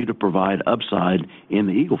continue to provide upside in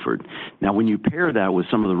the Eagle Ford. Now, when you pair that with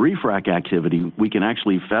some of the refrac activity, we can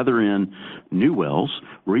actually feather in new wells,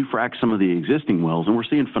 refrac some of the existing wells, and we're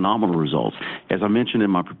seeing phenomenal results. As I mentioned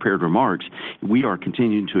in my prepared remarks, we are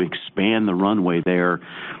continuing to expand the runway there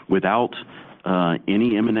without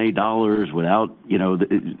any M&A dollars, without,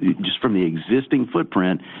 just from the existing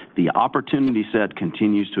footprint, the opportunity set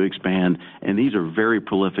continues to expand, and these are very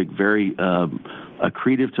prolific, very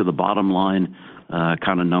accretive to the bottom line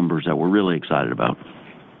kind of numbers that we're really excited about.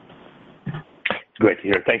 It's great to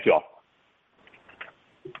hear. Thank you all.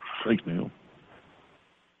 Thanks, Neil.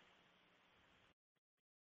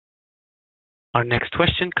 Our next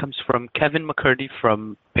question comes from Kevin McCurdy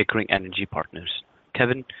from Pickering Energy Partners.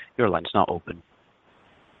 Kevin, your line is now open.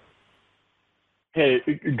 Hey,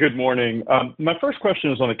 good morning. My first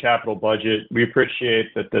question is on the capital budget. We appreciate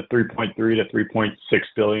that the $3.3 to $3.6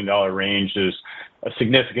 billion range is a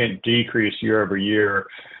significant decrease year over year.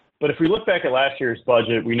 But if we look back at last year's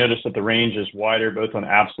budget, we noticed that the range is wider both on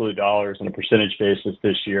absolute dollars and a percentage basis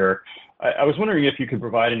this year. I was wondering if you could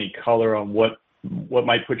provide any color on what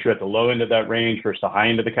might put you at the low end of that range versus the high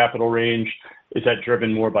end of the capital range. Is that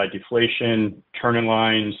driven more by deflation,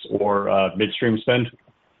 turn-in-lines, or midstream spend?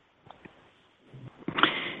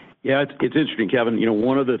 Yeah, it's interesting, Kevin.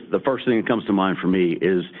 One of the first thing that comes to mind for me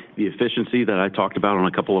is the efficiency that I talked about on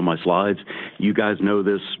a couple of my slides. You guys know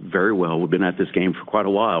this very well. We've been at this game for quite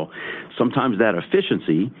a while. Sometimes that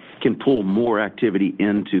efficiency can pull more activity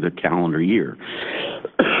into the calendar year.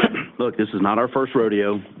 Look, this is not our first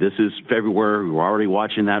rodeo. This is February. We're already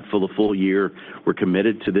watching that for the full year. We're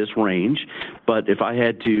committed to this range. But if I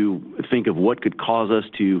had to think of what could cause us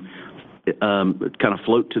to kind of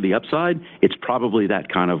float to the upside, it's probably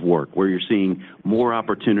that kind of work where you're seeing more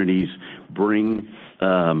opportunities bring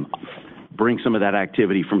some of that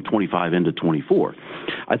activity from 25 into 24.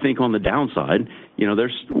 I think on the downside,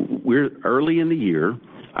 we're early in the year.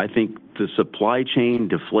 I think the supply chain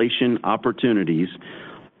deflation opportunities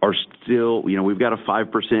are still, we've got a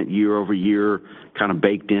 5% year over year kind of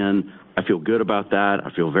baked in. I feel good about that. I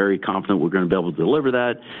feel very confident we're going to be able to deliver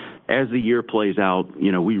that. As the year plays out,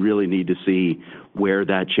 we really need to see where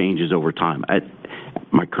that changes over time.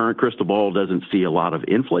 My current crystal ball doesn't see a lot of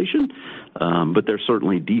inflation, but there's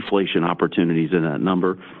certainly deflation opportunities in that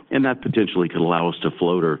number, and that potentially could allow us to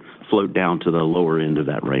float down to the lower end of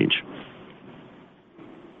that range.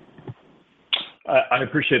 I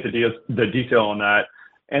appreciate the detail on that.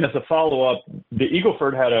 And as a follow-up, the Eagle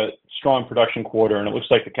Ford had a strong production quarter, and it looks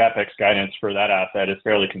like the CapEx guidance for that asset is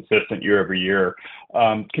fairly consistent year over year.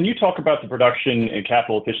 Can you talk about the production and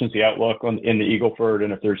capital efficiency outlook in the Eagle Ford,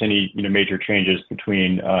 and if there's any major changes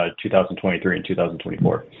between 2023 and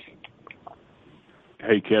 2024?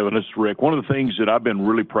 Hey, Kevin, this is Rick. One of the things that I've been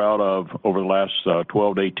really proud of over the last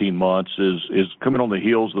 12 to 18 months is coming on the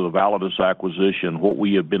heels of the Validus acquisition, what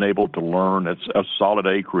we have been able to learn. It's a solid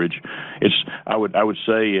acreage. I would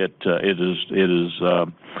say it is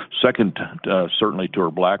second certainly to our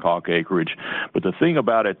Blackhawk acreage. But the thing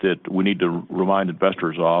about it that we need to remind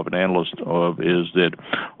investors of and analysts of is that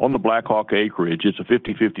on the Blackhawk acreage, it's a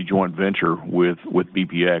 50-50 joint venture with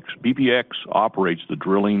BPX. BPX operates the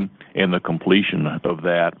drilling and the completion of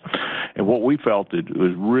that. And what we felt it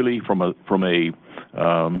was really from a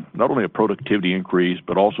not only a productivity increase,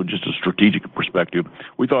 but also just a strategic perspective,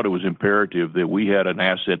 we thought it was imperative that we had an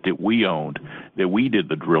asset that we owned, that we did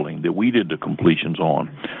the drilling, that we did the completions on.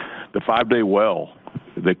 The 5-day well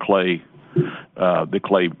that Clay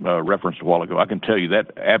referenced a while ago, I can tell you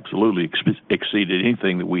that absolutely exceeded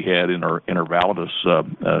anything that we had in our Validus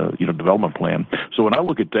development plan. So when I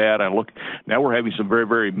look at that, now we're having some very,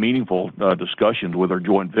 very meaningful discussions with our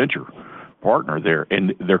joint venture partner there,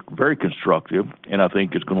 and they're very constructive, and I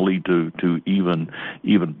think it's going to lead to even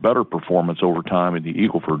better performance over time in the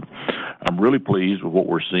Eagle Ford. I'm really pleased with what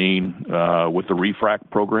we're seeing with the refrac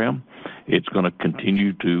program. It's going to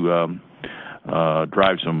continue to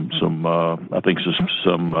drive some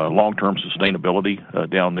long-term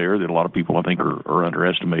sustainability down there that a lot of people I think are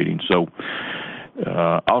underestimating. So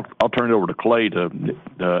I'll turn it over to Clay to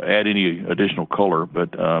add any additional color,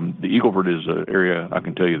 but the Eagle Ford is an area I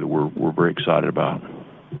can tell you that we're very excited about.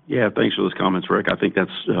 Yeah, thanks for those comments, Rick. I think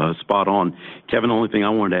that's spot on. Kevin, the only thing I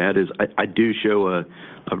wanted to add is I do show a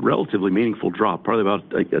relatively meaningful drop, probably about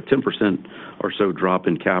a 10% or so drop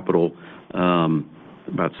in capital,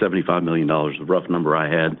 about $75 million, the rough number I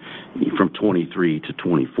had, from 23 to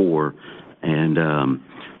 24. And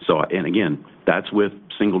again, that's with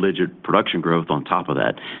single-digit production growth on top of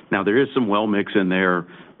that. Now, there is some well mix in there.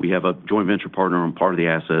 We have a joint venture partner on part of the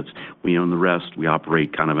assets. We own the rest. We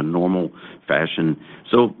operate kind of in normal fashion.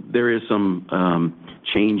 So there is some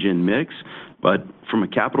change in mix, but from a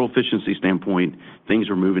capital efficiency standpoint, things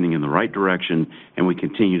are moving in the right direction, and we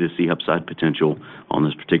continue to see upside potential on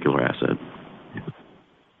this particular asset.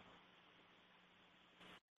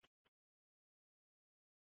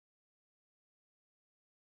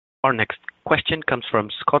 Our next question comes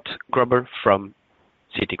from Scott Gruber from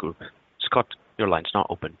Citigroup. Scott, your line's now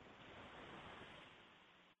open.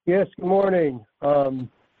 Yes, good morning. The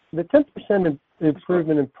 10%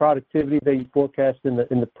 improvement in productivity that you forecast in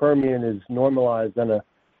the Permian is normalized on a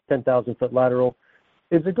 10,000-foot lateral.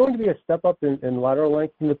 Is there going to be a step up in lateral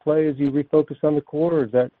length in the play as you refocus on the core, or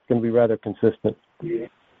is that going to be rather consistent?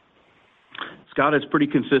 Scott, it's pretty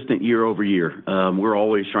consistent year over year. We're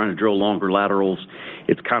always trying to drill longer laterals.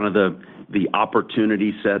 It's kind of the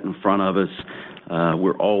opportunity set in front of us.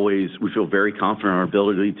 We feel very confident in our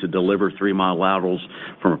ability to deliver 3-mile laterals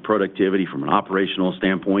from a productivity, from an operational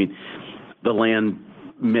standpoint. The land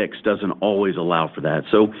mix doesn't always allow for that.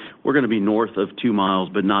 So we're going to be north of 2 miles,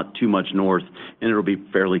 but not too much north, and it'll be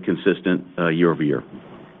fairly consistent year over year.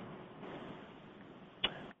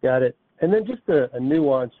 Got it. And then just a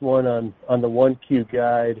nuanced one on the 1Q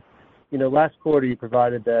guide. You know, last quarter you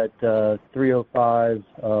provided that 305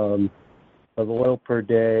 of oil per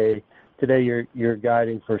day. Today you're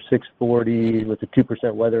guiding for 640 with a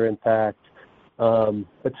 2% weather impact.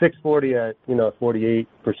 But 640 at, you know, 48%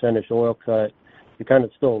 oil cut, you're kind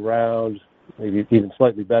of still around, maybe even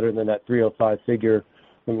slightly better than that 305 figure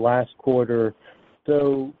from last quarter.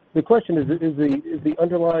 So the question is the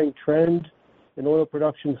underlying trend in oil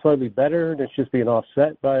production slightly better, and it's just being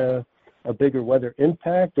offset by a bigger weather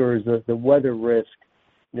impact, or is the weather risk,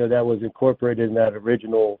 you know, that was incorporated in that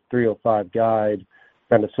original 305 guide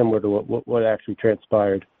kind of similar to what actually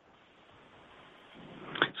transpired?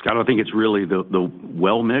 Scott, I think it's really the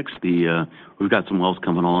well mix. We've got some wells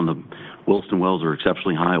coming on. The Williston wells are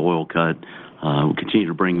exceptionally high oil cut. We'll continue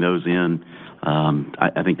to bring those in.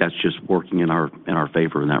 I think that's just working in our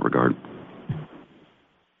favor in that regard.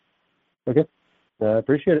 Okay. I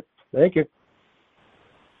appreciate it. Thank you.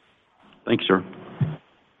 Thanks, sir.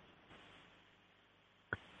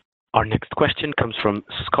 Our next question comes from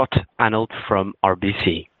Scott Hanold from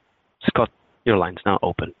RBC. Scott, your line's now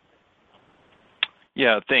open.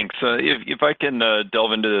 Yeah, thanks. If I can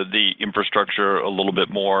delve into the infrastructure a little bit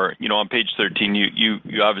more, you know, on page 13,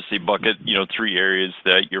 you obviously bucket, you know, 3 areas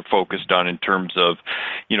that you're focused on in terms of,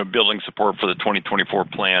 you know, building support for the 2024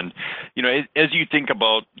 plan. You know, as you think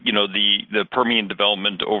about, you know, the Permian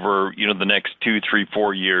development over, you know, the next 2, 3,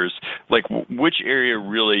 4 years, like which area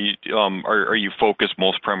really are you focused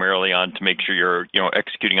most primarily on to make sure you're, you know,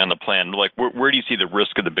 executing on the plan? Like where do you see the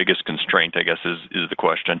risk of the biggest constraint, I guess, is the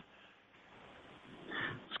question.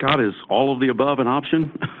 Scott, is all of the above an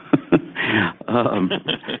option?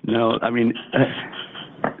 No, I mean,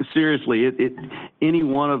 seriously, any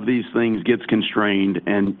one of these things gets constrained,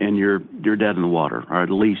 and you're dead in the water, or at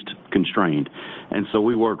least constrained. And so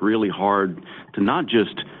we work really hard to not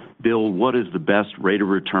just build what is the best rate of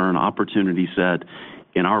return opportunity set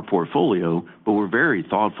in our portfolio, but we're very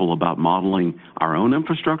thoughtful about modeling our own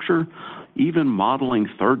infrastructure, even modeling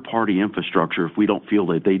third-party infrastructure if we don't feel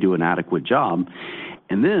that they do an adequate job.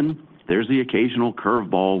 And then there's the occasional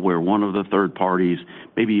curveball where one of the third parties,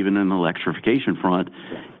 maybe even in the electrification front,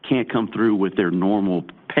 can't come through with their normal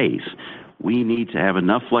pace. We need to have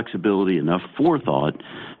enough flexibility, enough forethought,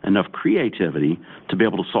 enough creativity to be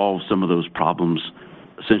able to solve some of those problems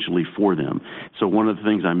essentially for them. So one of the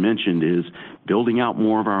things I mentioned is building out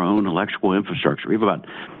more of our own electrical infrastructure. We have about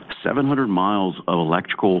 700 miles of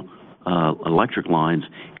electric lines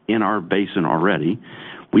in our basin already.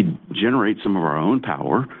 We generate some of our own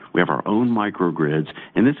power. We have our own microgrids,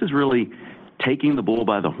 and this is really taking the bull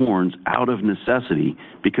by the horns out of necessity,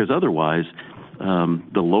 because otherwise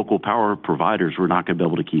the local power providers were not going to be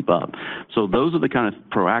able to keep up. So those are the kind of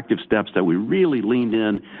proactive steps that we really leaned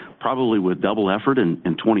in, probably with double effort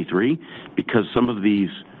in 23, because some of these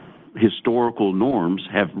historical norms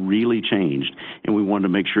have really changed, and we wanted to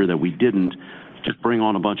make sure that we didn't just bring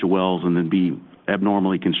on a bunch of wells and then be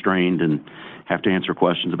abnormally constrained and have to answer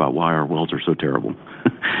questions about why our wells are so terrible.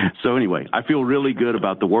 So anyway, I feel really good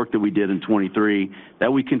about the work that we did in 23,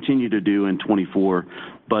 that we continue to do in 24.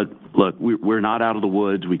 But look, we're not out of the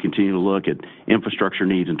woods. We continue to look at infrastructure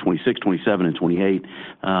needs in 26, 27, and 28.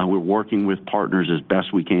 We're working with partners as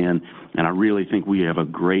best we can, and I really think we have a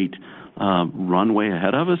great runway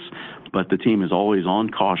ahead of us. But the team is always on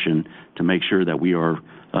caution to make sure that we are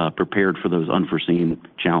prepared for those unforeseen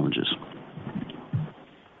challenges.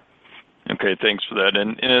 Okay, thanks for that.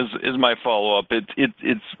 And as my follow-up,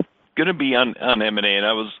 it's going to be on M&A, and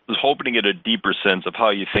I was hoping to get a deeper sense of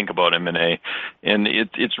how you think about M&A. And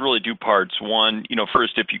it's really two parts. One,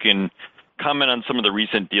 first, if you can comment on some of the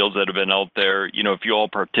recent deals that have been out there, if you all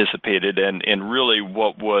participated, and really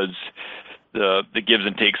what was the gives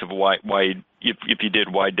and takes of why if you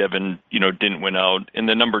did, why Devon didn't win out. And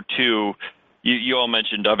then number two, you all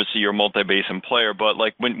mentioned obviously you're a multi-basin player, but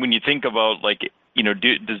like when you think about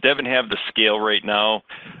does Devon have the scale right now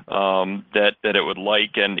that it would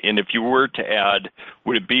like? And if you were to add,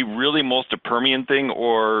 would it be really most a Permian thing,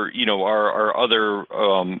 or are other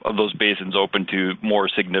of those basins open to more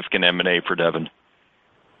significant M&A for Devon?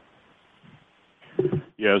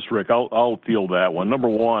 Yes, Rick, I'll field that one. Number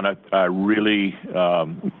one, I really I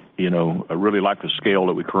really like the scale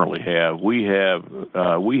that we currently have. We have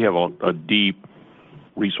a deep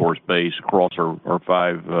resource base across our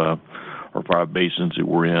five basins that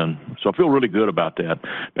we're in. So I feel really good about that.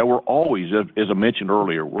 Now, we're always, as I mentioned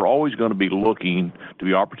earlier, we're always going to be looking to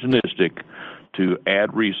be opportunistic, to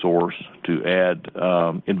add resource, to add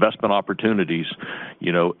investment opportunities,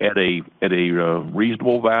 at a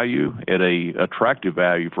reasonable value, at a attractive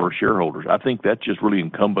value for our shareholders. I think that's just really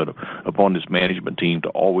incumbent upon this management team to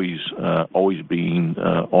always being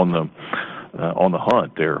on the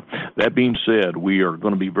hunt there. That being said, we are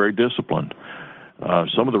going to be very disciplined.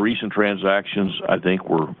 Some of the recent transactions, I think,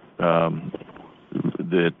 were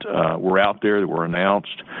out there, that were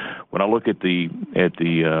announced. When I look at the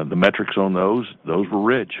metrics on those were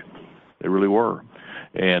rich. They really were.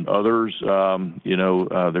 And others,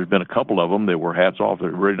 there's been a couple of them that were hats off.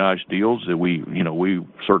 They're very nice deals that we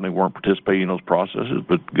certainly weren't participating in those processes,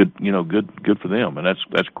 but good for them, and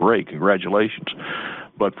that's great. Congratulations.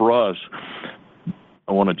 But for us,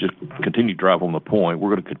 I want to just continue to drive on the point. We're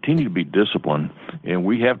going to continue to be disciplined, and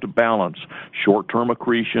we have to balance short-term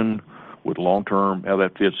accretion with long-term, how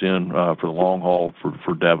that fits in for the long haul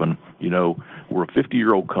for Devon. We're a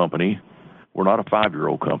 50-year-old company. We're not a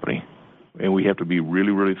 5-year-old company, and we have to be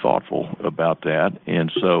really, really thoughtful about that.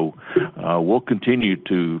 And so we'll continue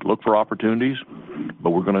to look for opportunities, but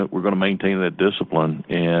we're going to maintain that discipline.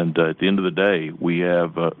 And at the end of the day, we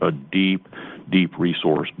have a deep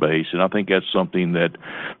resource base, and I think that's something that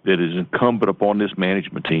is incumbent upon this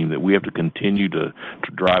management team, that we have to continue to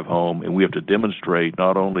drive home, and we have to demonstrate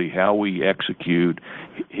not only how we execute,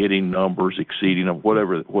 hitting numbers, exceeding them,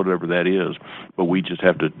 whatever that is, but we just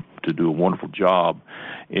have to do a wonderful job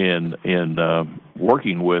in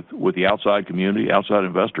working with the outside community, outside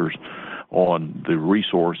investors, on the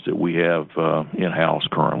resource that we have in-house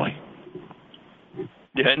currently.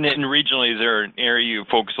 Yeah, and regionally, is there an area you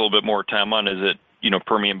focus a little bit more time on? Is it,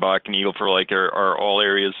 Permian, Bakken, Eagle Ford, are all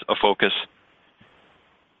areas a focus?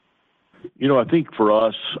 I think for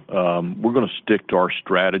us, we're going to stick to our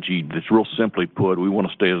strategy that's real simply put. We want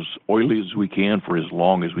to stay as oily as we can for as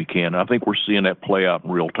long as we can. I think we're seeing that play out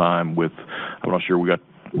in real time with, I'm not sure we got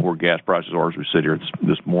where gas prices are as we sit here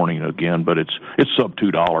this morning again, but it's sub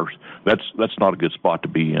 $2. That's not a good spot to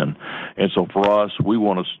be in. And so for us, we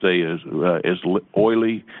want to stay as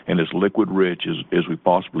oily and as liquid rich as we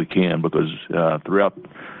possibly can, because throughout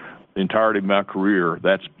the entirety of my career,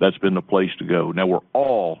 that's been the place to go. Now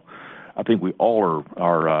I think we all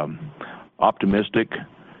are optimistic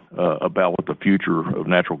about what the future of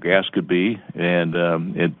natural gas could be, and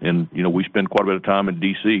we spend quite a bit of time in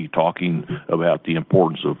D.C. talking about the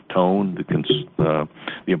importance of tone, the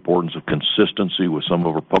importance of consistency with some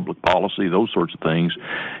of our public policy, those sorts of things,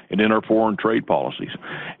 and in our foreign trade policies.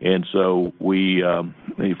 And so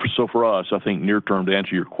for us, I think near term, to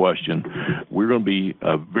answer your question, we're going to be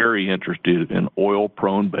very interested in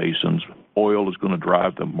oil-prone basins. Oil is going to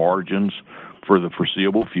drive the margins for the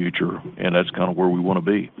foreseeable future, and that's kind of where we want to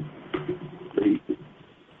be.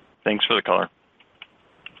 Thanks for the color.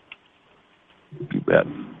 You bet.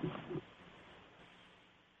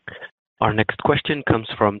 Our next question comes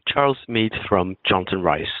from Charles Meade from Johnson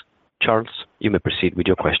Rice. Charles, you may proceed with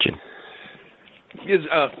your question. Yes,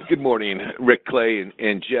 good morning, Rick, Clay,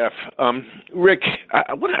 and Jeff. Rick,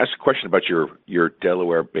 I want to ask a question about your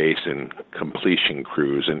Delaware Basin completion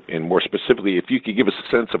crews, and more specifically, if you could give us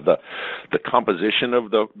a sense of the composition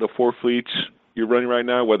of the four fleets you're running right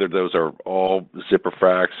now, whether those are all zipper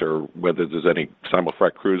fracs or whether there's any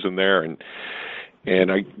simul-frac crews in there, in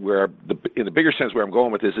the bigger sense where I'm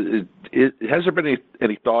going with this is has there been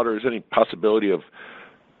any thought or is there any possibility of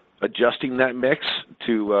adjusting that mix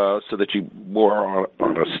to so that you more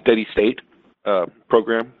on a steady state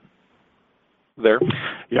program there?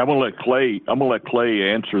 Yeah, I'm gonna let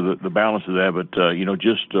Clay answer the balance of that. But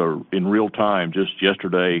just in real time, just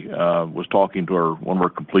yesterday, was talking to one of our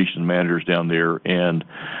completion managers down there, and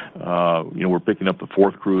we're picking up the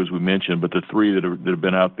fourth crew as we mentioned, but the three that have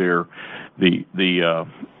been out there,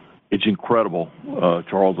 it's incredible,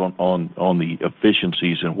 Charles, on the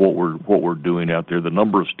efficiencies and what we're doing out there. The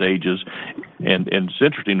number of stages, and it's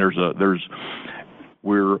interesting.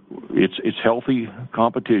 It's healthy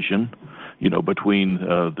competition, between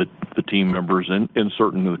the team members and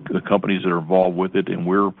certain of the companies that are involved with it, and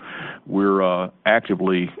we're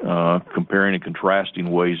actively comparing and contrasting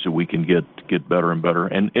ways that we can get better and better.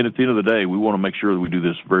 And at the end of the day, we want to make sure that we do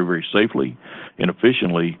this very, very safely and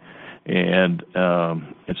efficiently. And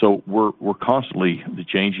so we're constantly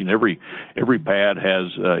changing. Every pad has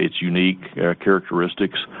its unique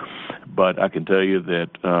characteristics, but I can tell you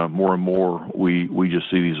that more and more we just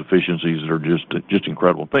see these efficiencies that are just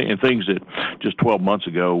incredible. And things that just 12 months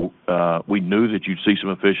ago we knew that you'd see some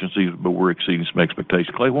efficiencies, but we're exceeding some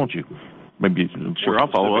expectations. Clay, won't you? Maybe sure.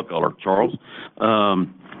 I'll follow up, Charles.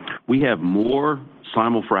 We have more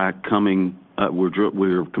simul-frac coming.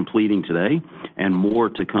 We're completing today, and more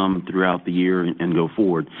to come throughout the year and go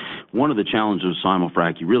forward. One of the challenges of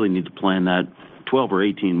simul-frac, you really need to plan that 12 or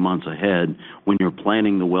 18 months ahead when you're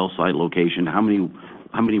planning the well site location. How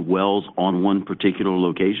many wells on one particular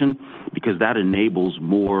location? Because that enables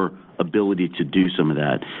more ability to do some of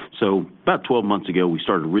that. So about 12 months ago, we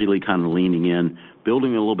started really kind of leaning in,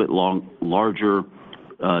 building a little bit larger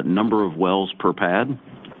number of wells per pad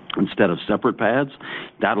instead of separate pads.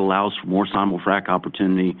 That allows for more simul-frac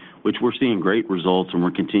opportunity, which we're seeing great results and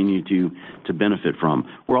we're continuing to benefit from.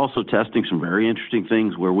 We're also testing some very interesting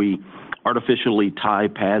things where we artificially tie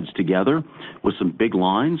pads together with some big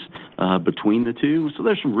lines between the two. So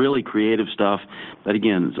there's some really creative stuff that,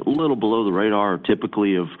 again, is a little below the radar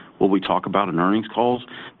typically of what we talk about in earnings calls.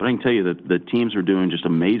 But I can tell you that the teams are doing just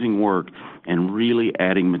amazing work and really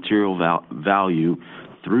adding material value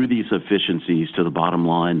through these efficiencies to the bottom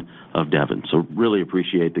line of Devon. So really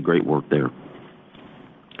appreciate the great work there.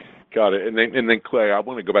 Got it. And then Clay, I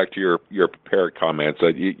want to go back to your prepared comments.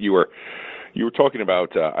 You were talking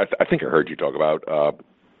about, I think I heard you talk about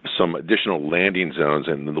some additional landing zones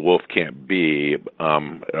in the Wolfcamp B.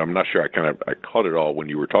 I'm not sure I caught it all when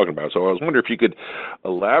you were talking about it. So I was wondering if you could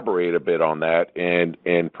elaborate a bit on that and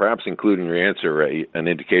perhaps include in your answer an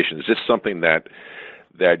indication. Is this something that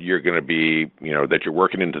you're going to be, that you're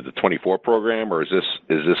working into the 24 program, or is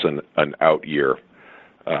this an out year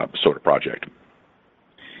sort of project?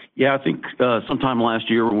 Yeah, I think sometime last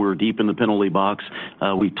year when we were deep in the penalty box,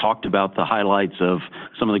 we talked about the highlights of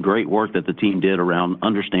some of the great work that the team did around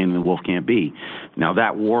understanding the Wolfcamp B. Now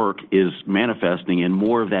that work is manifesting in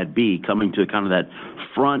more of that B coming to kind of that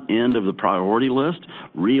front end of the priority list,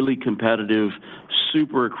 really competitive,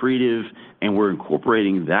 super accretive, and we're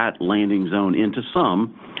incorporating that landing zone into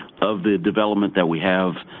some of the development that we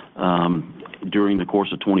have during the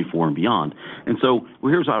course of 24 and beyond. And so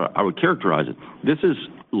here's how I would characterize it. This is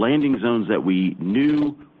landing zones that we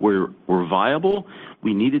knew were viable.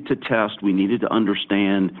 We needed to test. We needed to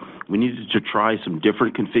understand. We needed to try some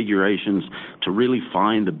different configurations to really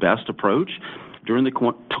find the best approach. During the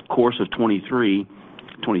course of 22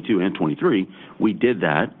 and 23, we did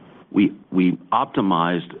that. We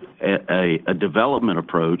optimized a development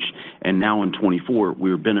approach, and now in 24,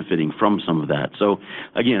 we're benefiting from some of that. So,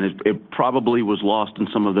 again, it probably was lost in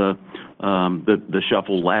some of the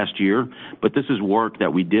shuffle last year, but this is work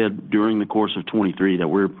that we did during the course of 23 that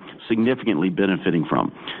we're significantly benefiting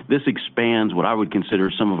from. This expands what I would consider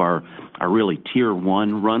some of our really tier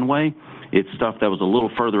one runway. It's stuff that was a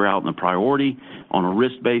little further out in the priority on a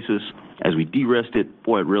risk basis. As we de-risked it,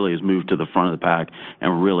 boy, it really has moved to the front of the pack,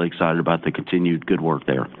 and we're really excited about the continued good work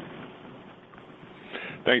there.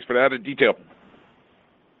 Thanks for that added detail.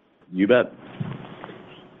 You bet.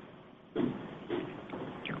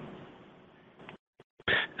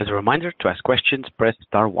 As a reminder, to ask questions, press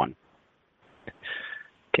star 1.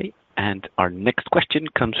 Okay, and our next question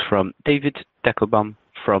comes from David Deckelbaum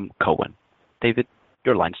from Cowen. David,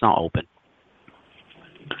 your line's now open.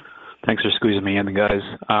 Thanks for squeezing me in, guys.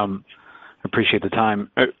 Appreciate the time.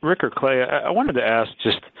 Rick or Clay, I wanted to ask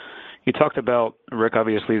just, you talked about, Rick,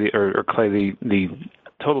 obviously, or Clay, the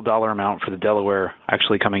total dollar amount for the Delaware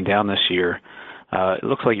actually coming down this year. It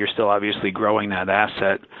looks like you're still obviously growing that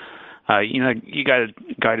asset. You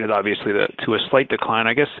guided obviously to a slight decline,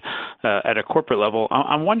 I guess, at a corporate level.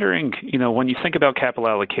 I'm wondering, when you think about capital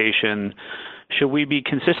allocation, should we be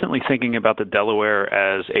consistently thinking about the Delaware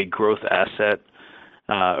as a growth asset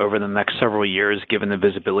over the next several years, given the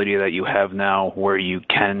visibility that you have now where you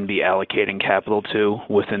can be allocating capital to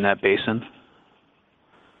within that basin?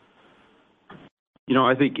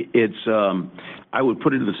 I think it's, I would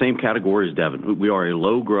put it in the same category as Devon. We are a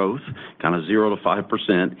low growth, kind of 0 to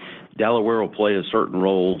 5%. Delaware will play a certain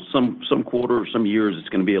role. Some quarters, some years, it's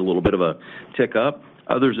going to be a little bit of a tick up.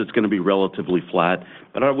 Others, it's going to be relatively flat.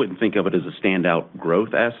 But I wouldn't think of it as a standout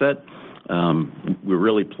growth asset. We're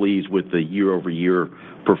really pleased with the year-over-year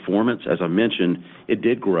performance. As I mentioned, it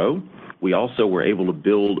did grow. We also were able to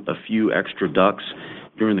build a few extra DUCs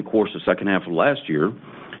during the course of the second half of last year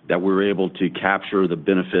that we were able to capture the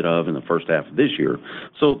benefit of in the first half of this year.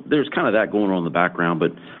 So there's kind of that going on in the background,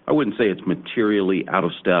 but I wouldn't say it's materially out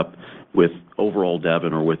of step with overall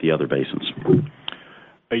Devon or with the other basins.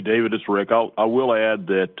 Hey, David, it's Rick. I will add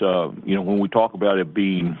that, when we talk about it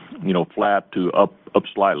being, flat to up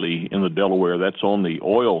slightly in the Delaware, that's on the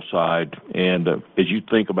oil side. And as you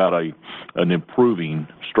think about an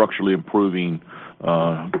structurally improving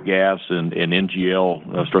gas and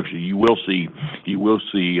NGL structure, you will see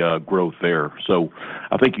growth there. So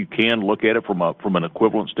I think you can look at it from an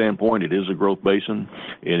equivalent standpoint. It is a growth basin,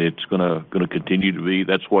 and it's going to continue to be.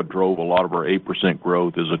 That's what drove a lot of our 8%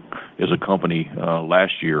 growth as a company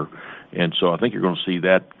last year. And so I think you're going to see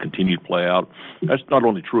that continue to play out. That's not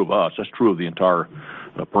only true of us, that's true of the entire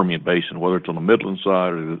Permian Basin, whether it's on the Midland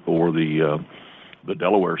side or the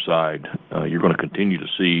Delaware side. You're going to continue to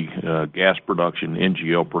see gas production,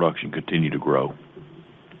 NGL production continue to grow,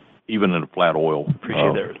 even in a flat oil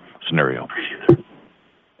scenario.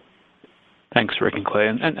 Thanks, Rick and Clay.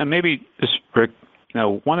 And maybe just, Rick,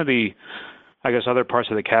 one of the, I guess, other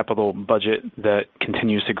parts of the capital budget that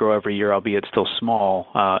continues to grow every year, albeit still small,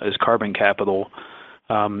 is carbon capital.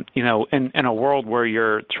 In a world where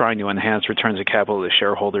you're trying to enhance returns of capital to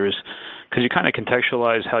shareholders, could you kind of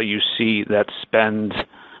contextualize how you see that spend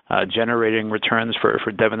generating returns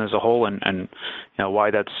for Devon as a whole, and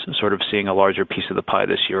why that's sort of seeing a larger piece of the pie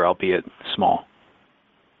this year, albeit small?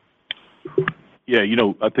 Yeah,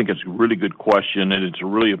 I think it's a really good question, and it's a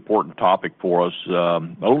really important topic for us,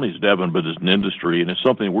 not only as Devon, but as an industry, and it's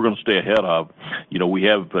something we're going to stay ahead of. We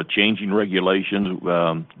have changing regulations.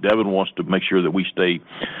 Devon wants to make sure that we stay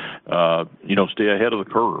ahead of the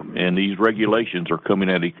curve, and these regulations are coming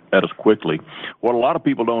at us quickly. What a lot of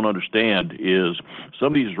people don't understand is some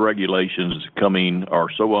of these regulations coming are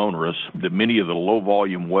so onerous that many of the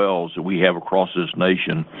low-volume wells that we have across this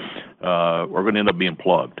nation are going to end up being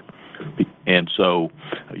plugged. And so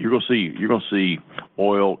you're going to see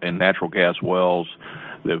oil and natural gas wells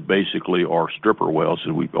that basically are stripper wells,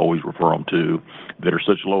 as we always refer them to, that are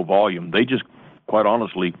such low volume. They just, quite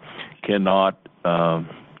honestly, cannot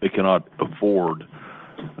afford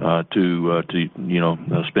to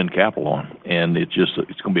spend capital on, and it's going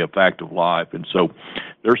to be a fact of life. And so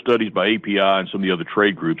there are studies by API and some of the other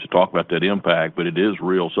trade groups that talk about that impact, but it is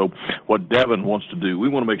real. So what Devon wants to do, we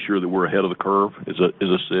want to make sure that we're ahead of the curve, as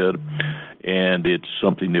I said, and it's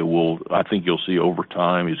something that I think you'll see over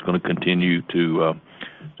time is going to continue to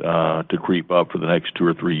creep up for the next 2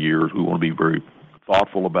 or 3 years. We want to be very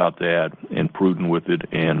thoughtful about that and prudent with it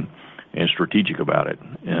and strategic about it.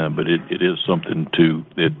 But it is something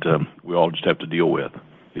that we all just have to deal with.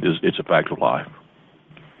 It's a fact of life.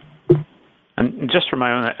 And just for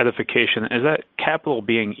my own edification, is that capital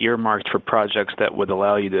being earmarked for projects that would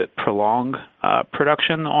allow you to prolong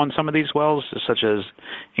production on some of these wells, such as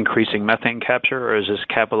increasing methane capture, or is this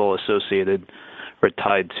capital associated or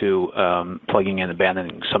tied to plugging and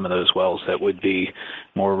abandoning some of those wells that would be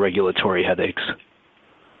more regulatory headaches?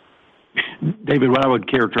 David, what I would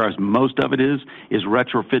characterize most of it is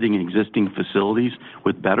retrofitting existing facilities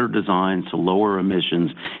with better designs to lower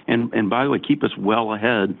emissions, and by the way, keep us well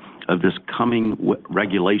ahead of this coming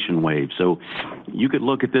regulation wave. So you could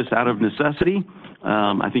look at this out of necessity.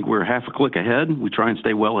 I think we're half a click ahead. We try and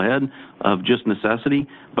stay well ahead of just necessity,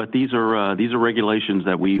 but these are regulations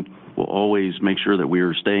that we will always make sure that we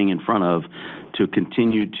are staying in front of to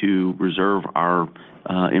continue to reserve our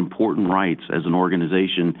important rights as an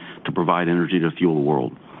organization to provide energy to fuel the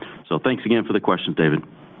world. So thanks again for the questions, David.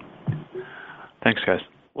 Thanks, guys.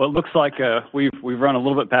 Well, it looks like we've run a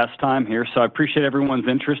little bit past time here, so I appreciate everyone's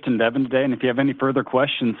interest in Devon today. And if you have any further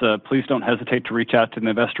questions, please don't hesitate to reach out to the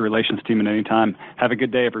investor relations team at any time. Have a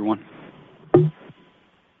good day, everyone.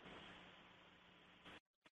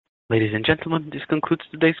 Ladies and gentlemen, this concludes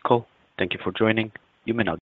today's call. Thank you for joining. You may now